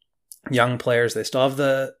young players. They still have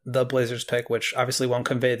the Blazers pick, which obviously won't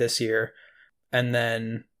convey this year. And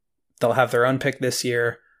then they'll have their own pick this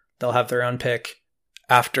year. They'll have their own pick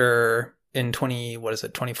after in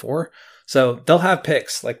 24. So they'll have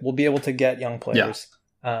picks. Like, we'll be able to get young players.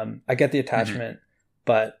 Yeah. I get the attachment,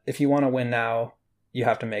 but if you want to win now, you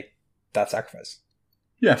have to make that sacrifice.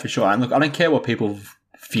 Yeah, for sure. And look, I don't care what people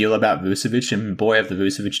feel about Vucevic, and boy, have the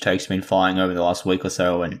Vucevic takes been flying over the last week or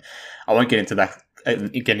so, and I won't get into that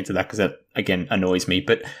because that, again, annoys me.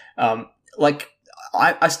 But,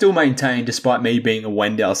 I still maintain, despite me being a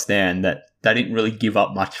Wendell stan, that they didn't really give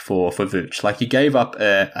up much for Vooch. Like, you gave up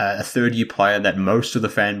a third-year player that most of the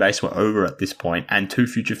fan base were over at this point, and 2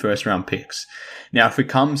 future first-round picks. Now, if it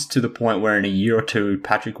comes to the point where in a year or two,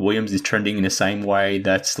 Patrick Williams is trending in the same way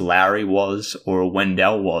that Lowry was or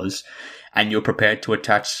Wendell was, and you're prepared to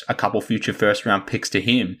attach a couple future first-round picks to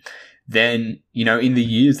him, then, in the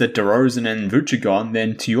years that DeRozan and Vooch are gone,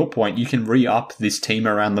 then to your point, you can re-up this team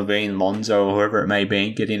around LaVine, Lonzo, or whoever it may be,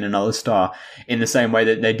 and get in another star in the same way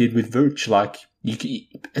that they did with Vooch. Like,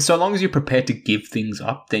 so long as you're prepared to give things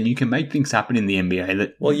up, then you can make things happen in the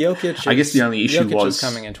NBA. Jokic. I guess the only issue was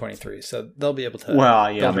coming in 23, so they'll be able to.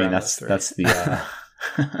 Well, yeah, I mean that's the.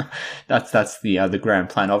 that's the grand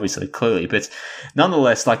plan, obviously, clearly, but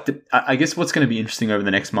nonetheless, I guess what's going to be interesting over the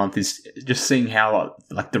next month is just seeing how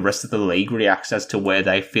the rest of the league reacts as to where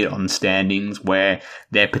they fit on standings, where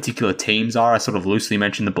their particular teams are. I sort of loosely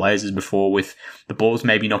mentioned the Blazers before, with the Bulls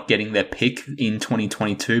maybe not getting their pick in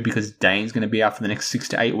 2022 because Dane's going to be out for the next 6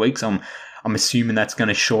 to 8 weeks. I'm assuming that's going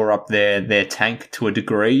to shore up their tank to a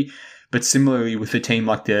degree. But similarly with a team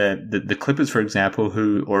like the Clippers, for example,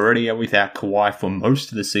 who already are without Kawhi for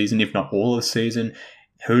most of the season, if not all of the season,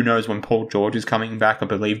 who knows when Paul George is coming back. I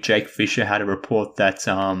believe Jake Fisher had a report that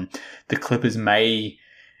the Clippers may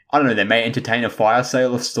entertain a fire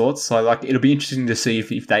sale of sorts. So it'll be interesting to see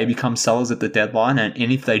if they become sellers at the deadline,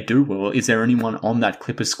 and if they do, well, is there anyone on that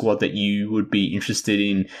Clippers squad that you would be interested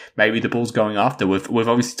in maybe the Bulls going after? We've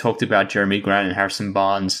obviously talked about Jeremy Grant and Harrison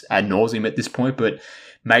Barnes ad nauseum at this point, but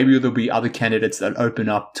maybe there'll be other candidates that open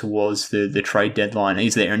up towards the trade deadline.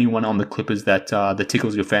 Is there anyone on the Clippers that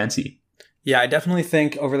tickles your fancy? Yeah, I definitely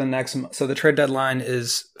think over the next... So the trade deadline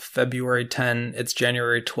is February 10. It's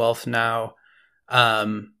January 12th now.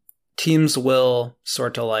 Teams will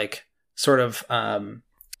sort of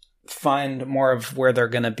find more of where they're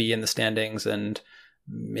going to be in the standings, and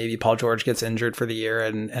maybe Paul George gets injured for the year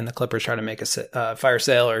and the Clippers try to make a fire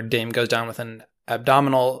sale, or Dame goes down with an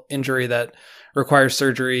abdominal injury that requires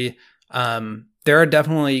surgery. There are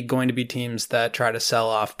definitely going to be teams that try to sell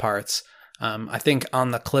off parts. I think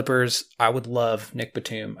on the Clippers, I would love Nick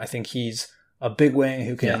Batum. I think he's a big wing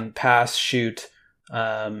who can pass, shoot.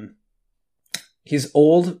 He's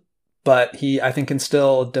old, but I think can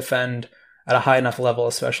still defend at a high enough level,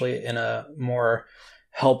 especially in a more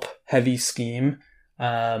help-heavy scheme,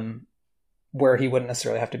 where he wouldn't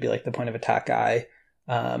necessarily have to be the point of attack guy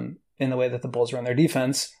in the way that the Bulls run their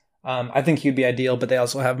defense. I think he'd be ideal, but they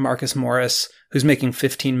also have Marcus Morris, who's making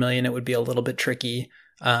 $15 million. It would be a little bit tricky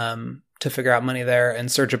to figure out money there,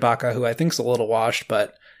 and Serge Ibaka, who I think is a little washed,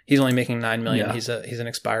 but he's only making $9 million. Yeah. He's an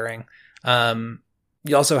expiring.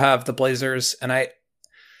 You also have the Blazers, and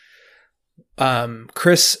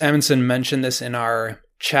Chris Emerson mentioned this in our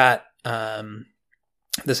chat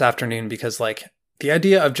this afternoon, because the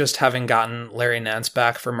idea of just having gotten Larry Nance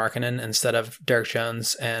back for Markkanen instead of Derek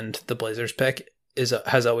Jones and the Blazers pick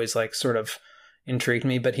has always sort of intrigued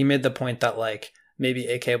me. But he made the point that maybe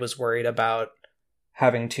AK was worried about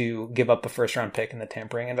having to give up a first round pick in the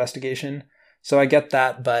tampering investigation. So I get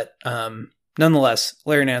that, but nonetheless,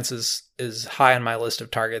 Larry Nance is high on my list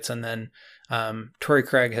of targets. And then Torrey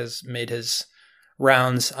Craig has made his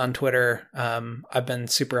rounds on Twitter. I've been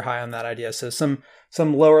super high on that idea. So some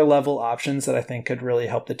lower level options that I think could really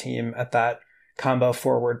help the team at that combo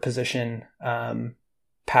forward position,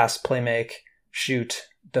 pass, play, make, shoot,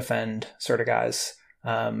 defend sort of guys,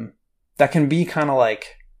 that can be kind of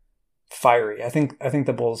fiery. I think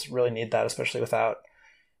the Bulls really need that, especially without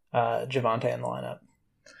Javonte in the lineup.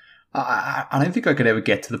 I don't think I could ever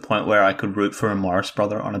get to the point where I could root for a Morris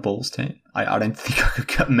brother on a Bulls team. I don't think I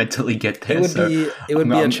could mentally get there. It would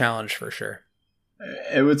be a challenge for sure.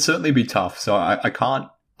 It would certainly be tough. So I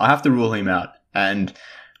have to rule him out. And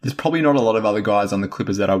there's probably not a lot of other guys on the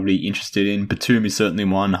Clippers that I would be interested in. Batum is certainly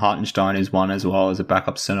one. Hartenstein is one as well as a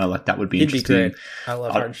backup center. That would be interesting. He'd be great. I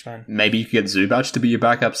love Hartenstein. Maybe you could get Zubac to be your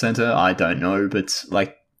backup center. I don't know. But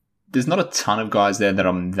there's not a ton of guys there that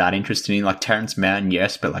I'm that interested in. Terrence Mann,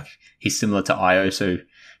 yes, but he's similar to Io, so it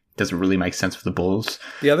doesn't really make sense for the Bulls.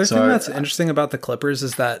 The other thing that's interesting about the Clippers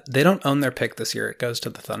is that they don't own their pick this year. It goes to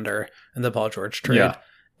the Thunder in the Paul George trade. Yeah.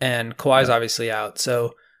 And Kawhi's obviously out.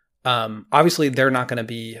 So obviously they're not going to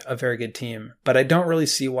be a very good team, but I don't really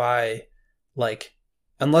see why,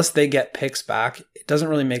 unless they get picks back, it doesn't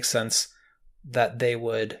really make sense that they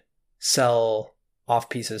would sell off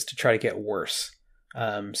pieces to try to get worse.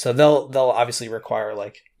 So they'll obviously require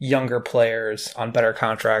younger players on better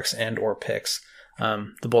contracts and or picks.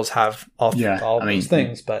 The Bulls have all those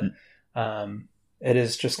things, but it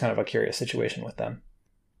is just kind of a curious situation with them.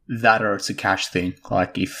 That or it's a cash thing.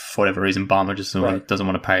 Like if for whatever reason Barmer just doesn't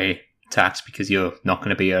want to pay tax because you're not going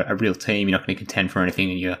to be a real team, you're not going to contend for anything,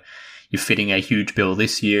 and you're fitting a huge bill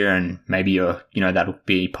this year, and maybe that'll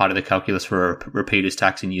be part of the calculus for a repeater's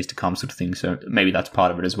tax in years to come, sort of thing. So maybe that's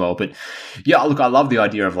part of it as well. But yeah, look, I love the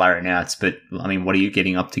idea of Larry Nance, but I mean, what are you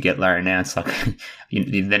getting up to get Larry Nance? Like,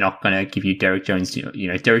 they're not going to give you Derek Jones.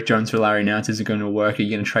 Derek Jones for Larry Nance isn't going to work. Are you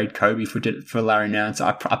going to trade Coby for Larry Nance?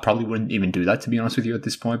 I probably wouldn't even do that, to be honest with you, at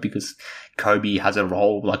this point, because Coby has a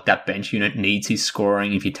role. Like, that bench unit needs his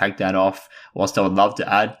scoring. If you take that off, whilst I would love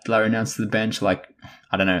to add Larry Nance to the bench, like,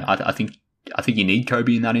 I don't know. I think you need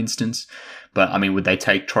Coby in that instance. But, I mean, would they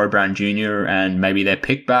take Troy Brown Jr. and maybe their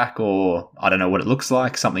pick back, or I don't know what it looks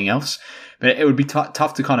like, something else? But it would be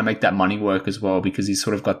tough to kind of make that money work as well, because he's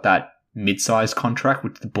sort of got that mid-sized contract,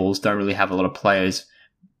 which the Bulls don't really have a lot of players,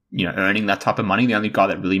 earning that type of money. The only guy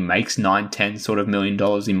that really makes $9-10 sort of $1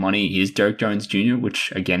 million in money is Derek Jones Jr.,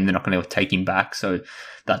 which, again, they're not going to take him back. So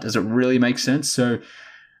that doesn't really make sense. So,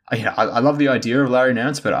 I love the idea of Larry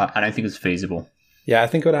Nance, but I don't think it's feasible. Yeah, I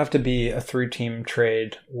think it would have to be a 3-team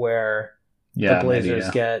trade where the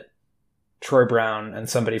Blazers get Troy Brown and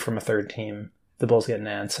somebody from a third team. The Bulls get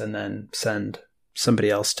Nance and then send somebody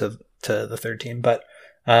else to the third team. But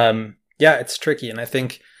it's tricky. And I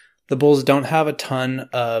think the Bulls don't have a ton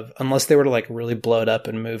of, unless they were to like really blow it up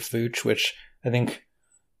and move Vooch, which I think,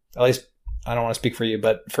 at least I don't want to speak for you,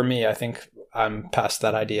 but for me, I think I'm past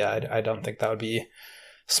that idea. I don't think that would be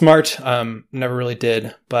smart. Never really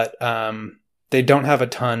did. But they don't have a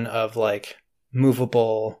ton of like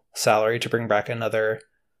movable salary to bring back another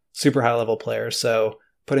super high level player. So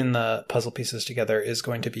putting the puzzle pieces together is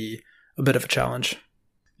going to be a bit of a challenge.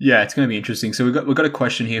 Yeah, it's going to be interesting. So we've got a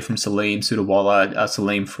question here from Salim Sudawala.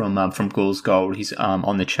 Salim from Ghouls Gold. He's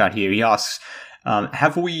on the chat here. He asks,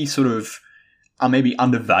 have we sort of maybe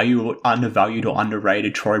undervalued or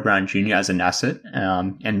underrated Troy Brown Jr. as an asset?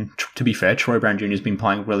 And to be fair, Troy Brown Jr. has been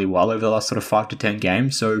playing really well over the last sort of 5 to 10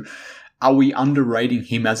 games. So are we underrating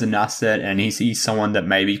him as an asset, and is he someone that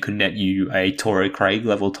maybe could net you a Torrey Craig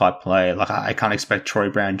level type player? Like, I can't expect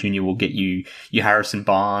Troy Brown Jr. will get you your Harrison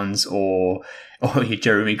Barnes or your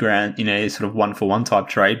Jeremy Grant, sort of 1-for-1 type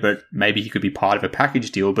trade, but maybe he could be part of a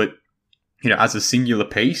package deal. But, as a singular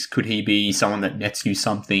piece, could he be someone that nets you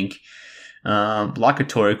something like a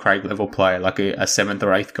Torrey Craig level player, like a 7th or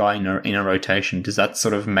 8th guy in a rotation? Does that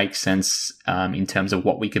sort of make sense in terms of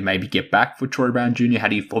what we could maybe get back for Troy Brown Jr.? How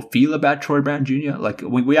do you feel about Troy Brown Jr.? Like,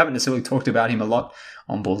 we haven't necessarily talked about him a lot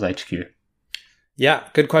on BullsHQ. Yeah,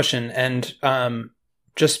 good question. And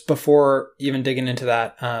just before even digging into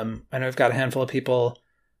that, I know we've got a handful of people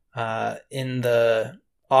in the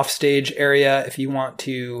offstage area. If you want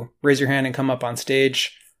to raise your hand and come up on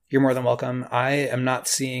stage, you're more than welcome. I am not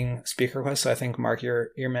seeing speaker requests, so I think, Mark,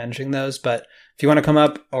 you're managing those. But if you want to come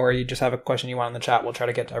up or you just have a question you want in the chat, we'll try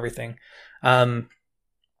to get to everything. I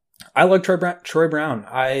like Troy Brown.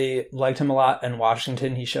 I liked him a lot in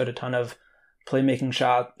Washington. He showed a ton of playmaking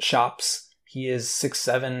chops. He is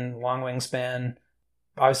 6'7", long wingspan.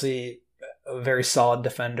 Obviously, a very solid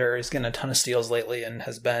defender. He's getting a ton of steals lately and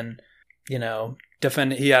has been,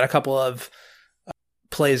 defending. He had a couple of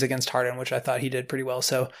plays against Harden, which I thought he did pretty well.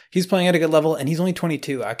 So he's playing at a good level, and he's only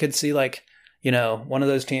 22. I could see one of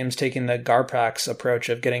those teams taking the Garpax approach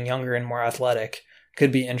of getting younger and more athletic,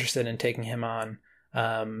 could be interested in taking him on.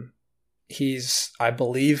 He's, I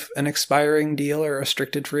believe, an expiring deal or a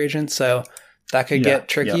restricted free agent, so that could get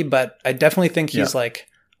tricky, but I definitely think he's like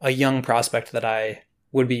a young prospect that I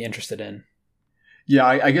would be interested in. Yeah,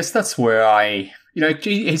 I guess that's where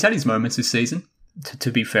he's had his moments this season,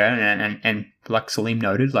 to be fair, and like Salim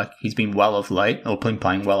noted, like he's been well of late, or been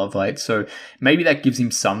playing well of late, so maybe that gives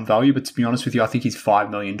him some value, but to be honest with you, I think his $5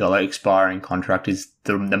 million expiring contract is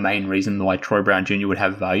the main reason why Troy Brown Jr. would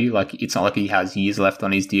have value. Like, it's not like he has years left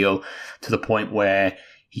on his deal to the point where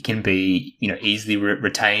he can be, easily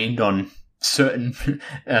retained on certain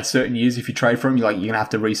years. If you trade for him, you're going to have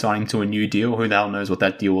to re-sign him to a new deal. Who the hell knows what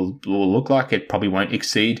that deal will look like? It probably won't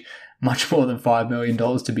exceed much more than $5 million,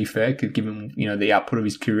 to be fair, could give him, the output of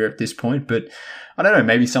his career at this point. But I don't know,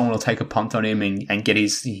 maybe someone will take a punt on him and get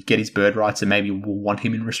his bird rights, and maybe will want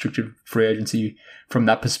him in restricted free agency from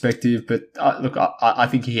that perspective. But look, I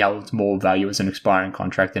think he holds more value as an expiring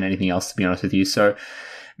contract than anything else, to be honest with you. So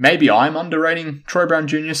maybe I'm underrating Troy Brown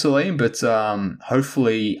Jr., Salim, but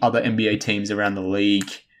hopefully other NBA teams around the league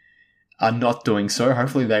are not doing so.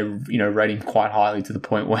 Hopefully they, rate him quite highly to the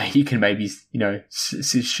point where you can maybe,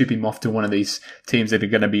 ship him off to one of these teams that are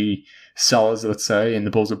going to be sellers, let's say, and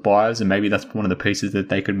the Bulls are buyers, and maybe that's one of the pieces that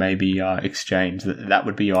they could maybe exchange. That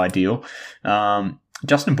would be ideal.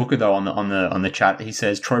 Justin Booker, though, on the chat, he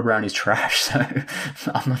says Troy Brown is trash. So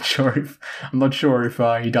I'm not sure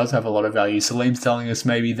if he does have a lot of value. Salim's telling us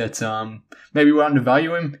maybe that maybe we're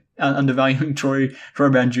undervaluing Troy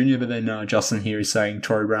Brown Jr. But then Justin here is saying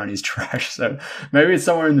Troy Brown is trash. So maybe it's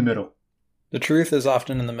somewhere in the middle. The truth is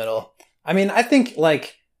often in the middle. I mean, I think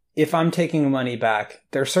like if I'm taking money back,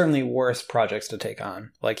 there's certainly worse projects to take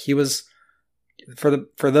on. Like he was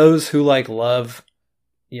for those who like love.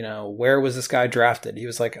 You know, where was this guy drafted? He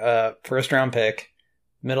was like a first-round pick,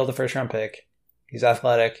 middle of the first-round pick. He's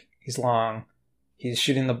athletic. He's long. He's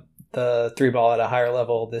shooting the three ball at a higher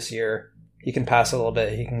level this year. He can pass a little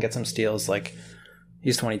bit. He can get some steals. Like,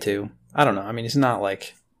 he's 22. I don't know. I mean, he's not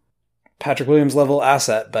like Patrick Williams level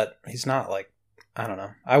asset, but he's not like, I don't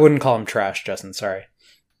know. I wouldn't call him trash, Justin. Sorry.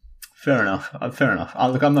 Fair enough.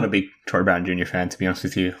 Look, I'm not a big Troy Brown Jr. fan, to be honest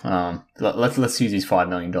with you. Let's use his $5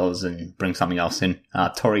 million and bring something else in.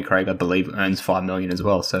 Torrey Craig, I believe, earns $5 million as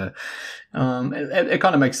well. So it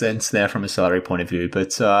kind of makes sense there from a salary point of view.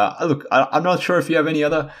 But look, I'm not sure if you have any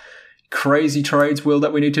other crazy trades, Will,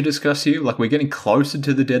 that we need to discuss here. Like, we're getting closer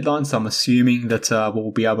to the deadline, so I'm assuming that we'll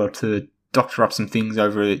be able to doctor up some things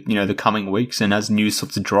over, the coming weeks. And as news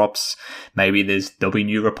sorts of drops, maybe there'll be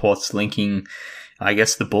new reports linking, I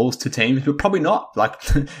guess, the Bulls to teams, but probably not. Like,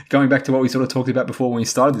 going back to what we sort of talked about before when we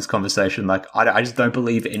started this conversation, like, I just don't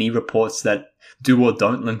believe any reports that do or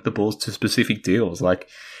don't link the Bulls to specific deals. Like,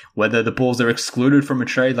 whether the Bulls are excluded from a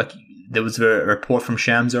trade, like, there was a report from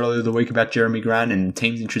Shams earlier the week about Jeremy Grant and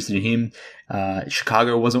teams interested in him.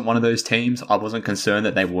 Chicago wasn't one of those teams. I wasn't concerned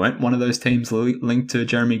that they weren't one of those teams linked to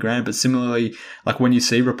Jeremy Grant. But similarly, like, when you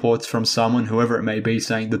see reports from someone, whoever it may be,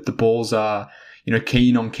 saying that the Bulls are,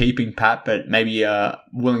 keen on keeping Pat, but maybe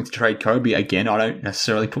willing to trade Coby, again, I don't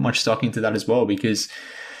necessarily put much stock into that as well, because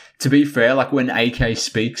to be fair, like, when AK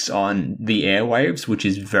speaks on the airwaves, which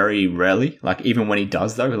is very rarely, like, even when he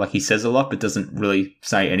does, though, like, he says a lot, but doesn't really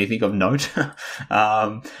say anything of note.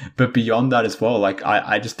 But beyond that as well, like,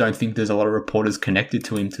 I just don't think there's a lot of reporters connected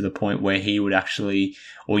to him to the point where he would actually,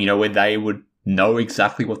 or, where they would know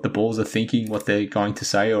exactly what the Bulls are thinking, what they're going to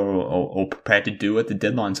say or prepared to do at the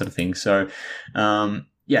deadline, sort of thing. So,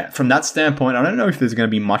 from that standpoint, I don't know if there's going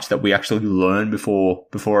to be much that we actually learn before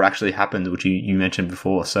it actually happens, which you mentioned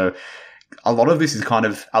before. So a lot of this is kind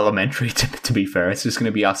of elementary, to be fair. It's just going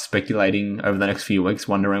to be us speculating over the next few weeks,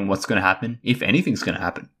 wondering what's going to happen, if anything's going to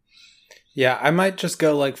happen. Yeah, I might just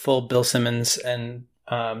go like full Bill Simmons and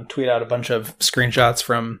tweet out a bunch of screenshots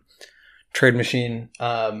from Trade Machine,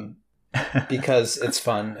 because it's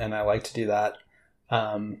fun and I like to do that,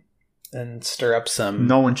 and stir up some.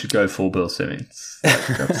 No one should go full Bill Simmons.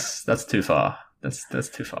 That's too far. That's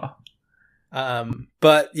too far.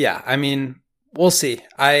 But yeah, I mean, we'll see.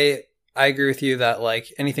 I agree with you that,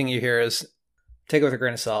 like, anything you hear is take it with a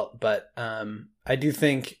grain of salt. But I do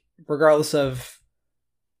think, regardless of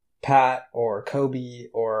Pat or Coby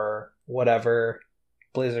or whatever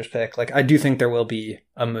Blazers pick, like, I do think there will be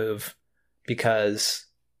a move, because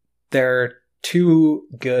they're too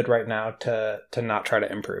good right now to not try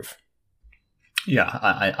to improve. Yeah,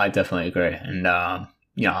 I definitely agree. And,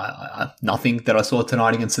 nothing that I saw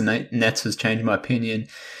tonight against the Nets has changed my opinion.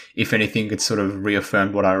 If anything, it's sort of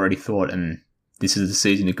reaffirmed what I already thought, and this is the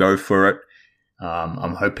season to go for it.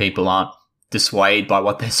 I hope people aren't dissuaded by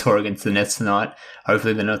what they saw against the Nets tonight.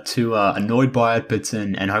 Hopefully they're not too annoyed by it, but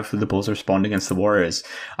and hopefully the Bulls respond against the Warriors.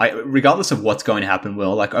 Regardless of what's going to happen,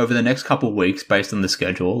 Will, like, over the next couple of weeks, based on the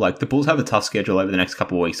schedule, like, the Bulls have a tough schedule over the next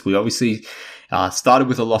couple of weeks. We obviously started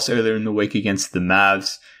with a loss earlier in the week against the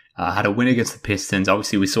Mavs, had a win against the Pistons.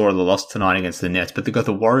 Obviously, we saw the loss tonight against the Nets, but they've got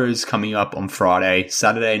the Warriors coming up on Friday.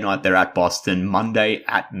 Saturday night, they're at Boston. Monday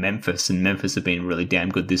at Memphis, and Memphis have been really damn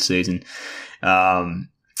good this season.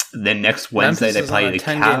 Then next Wednesday, Memphis they play the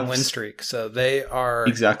Cavs. 10-game win streak, so they are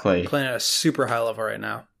exactly playing at a super high level right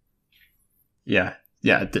now. Yeah,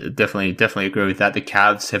 definitely agree with that. The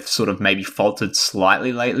Cavs have sort of maybe faltered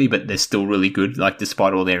slightly lately, but they're still really good, like,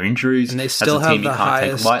 despite all their injuries. And they still have team the you can't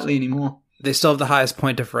highest, take lightly anymore. They still have the highest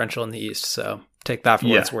point differential in the East, so take that for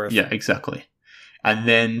what it's worth. Yeah, exactly. And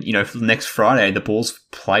then, next Friday, the Bulls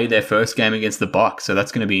play their first game against the Bucks. So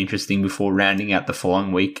that's going to be interesting before rounding out the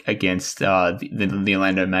following week against the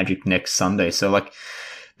Orlando Magic next Sunday. So, like,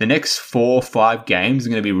 the next 4 or 5 games are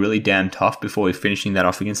going to be really damn tough before we're finishing that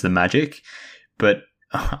off against the Magic. But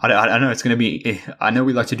I don't know. It's going to be... I know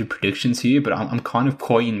we like to do predictions here, but I'm kind of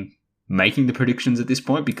coy in making the predictions at this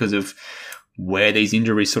point because of where these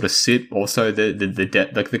injuries sort of sit. Also, the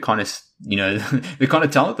kind of the kind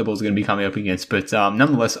of talent the Bulls are going to be coming up against. But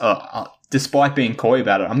nonetheless, despite being coy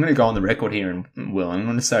about it, I'm going to go on the record here and I'm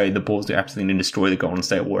going to say the Bulls are absolutely going to destroy the Golden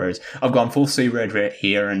State Warriors. I've gone full C-Red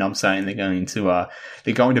here, and I'm saying they're going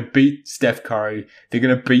to beat Steph Curry. They're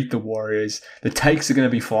going to beat the Warriors. The takes are going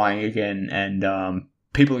to be flying again, and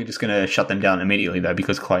people are just going to shut them down immediately, though,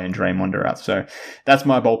 because Clay and Draymond are out. So that's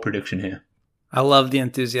my bold prediction here. I love the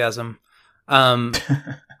enthusiasm. I'm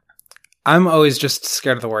always just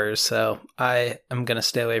scared of the Warriors, so I am going to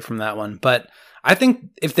stay away from that one. But I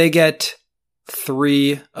think if they get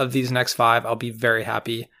 3 of these next 5, I'll be very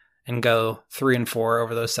happy and go 3-4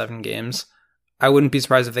 over those 7 games. I wouldn't be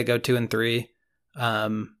surprised if they go 2-3. I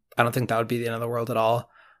don't think that would be the end of the world at all.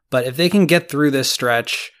 But if they can get through this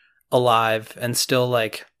stretch alive and still,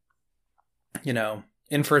 like, you know,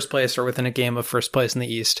 in first place or within a game of first place in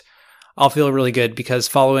the East, I'll feel really good, because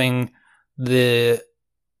following the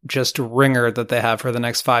just ringer that they have for the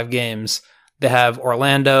next 5 games, they have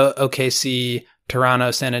Orlando, OKC,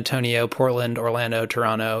 Toronto, San Antonio, Portland, Orlando,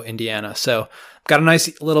 Toronto, Indiana. So got a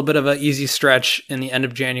nice little bit of an easy stretch in the end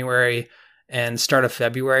of January and start of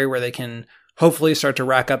February where they can hopefully start to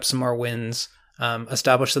rack up some more wins,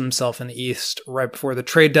 establish themselves in the East right before the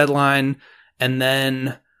trade deadline, and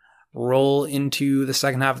then roll into the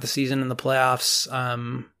second half of the season in the playoffs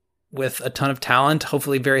with a ton of talent,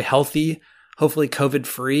 hopefully very healthy, hopefully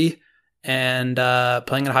COVID-free, and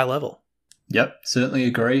playing at a high level. Yep, certainly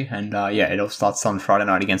agree. And it all starts on Friday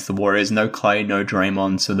night against the Warriors. No Clay, no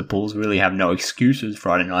Draymond, so the Bulls really have no excuses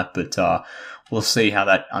Friday night, but we'll see how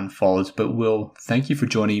that unfolds. But Will, thank you for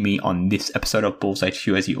joining me on this episode of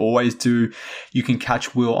BullsHQ, as you always do. You can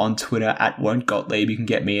catch Will on Twitter at @Won'tGottlieb. You can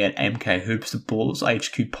get me at MKHoops. The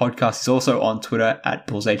BullsHQ podcast is also on Twitter at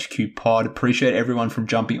BullsHQPod. Appreciate everyone from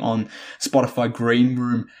jumping on Spotify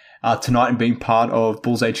Greenroom tonight and being part of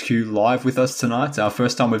BullsHQ live with us tonight. Our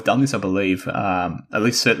first time we've done this, I believe, at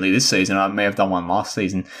least certainly this season. I may have done one last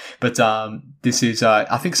season, but this is,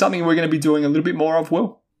 I think, something we're going to be doing a little bit more of,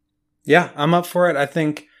 Will. Yeah, I'm up for it. I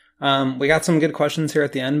think we got some good questions here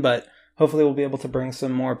at the end, but hopefully we'll be able to bring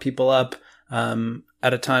some more people up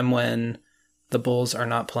at a time when the Bulls are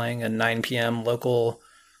not playing a 9 p.m. local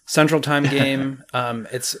Central Time game.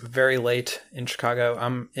 It's very late in Chicago.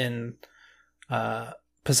 I'm in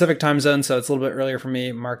Pacific time zone, so it's a little bit earlier for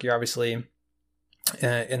me. Mark, you're obviously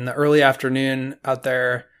in the early afternoon out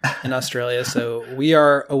there in Australia, so we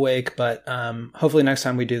are awake, but hopefully next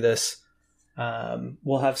time we do this,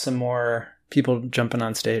 we'll have some more people jumping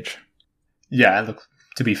on stage. Yeah, look,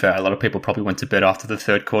 to be fair, a lot of people probably went to bed after the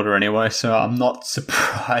third quarter anyway, so I'm not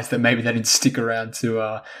surprised that maybe they didn't stick around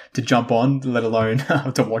to jump on, let alone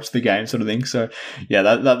to watch the game, sort of thing. So yeah,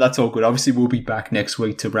 that's all good. Obviously, we'll be back next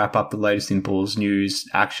week to wrap up the latest in Bulls news,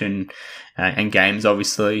 action, and games.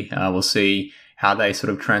 Obviously, we'll see how they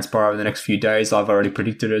sort of transpire over the next few days. I've already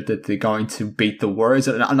predicted it that they're going to beat the Warriors.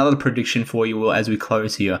 Another prediction for you, Will, as we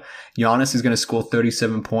close here. Giannis is going to score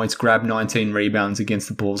 37 points, grab 19 rebounds against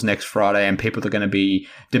the Bulls next Friday, and people are going to be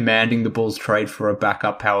demanding the Bulls trade for a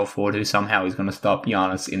backup power forward who somehow is going to stop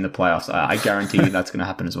Giannis in the playoffs. I guarantee you that's going to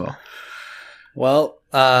happen as well. Well,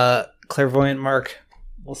 clairvoyant Mark,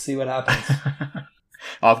 we'll see what happens.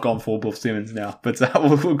 I've gone full Bill Simmons now, but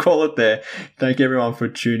we'll call it there. Thank everyone for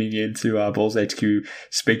tuning in to BullsHQ.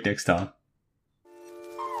 Speak next time.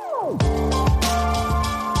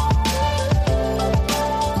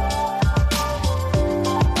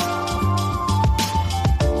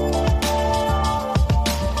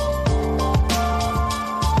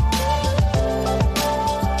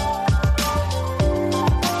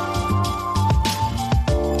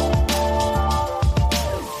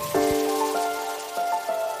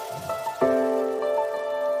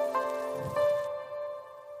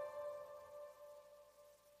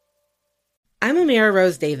 I'm Amira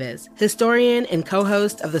Rose Davis, historian and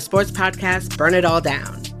co-host of the sports podcast Burn It All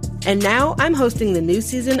Down. And now I'm hosting the new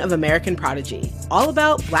season of American Prodigy, all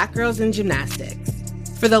about Black girls in gymnastics.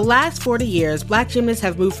 For the last 40 years, Black gymnasts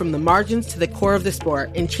have moved from the margins to the core of the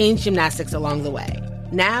sport and changed gymnastics along the way.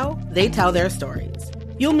 Now, they tell their stories.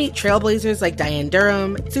 You'll meet trailblazers like Diane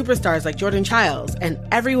Durham, superstars like Jordan Childs, and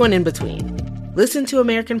everyone in between. Listen to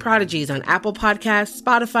American Prodigies on Apple Podcasts,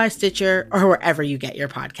 Spotify, Stitcher, or wherever you get your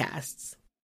podcasts.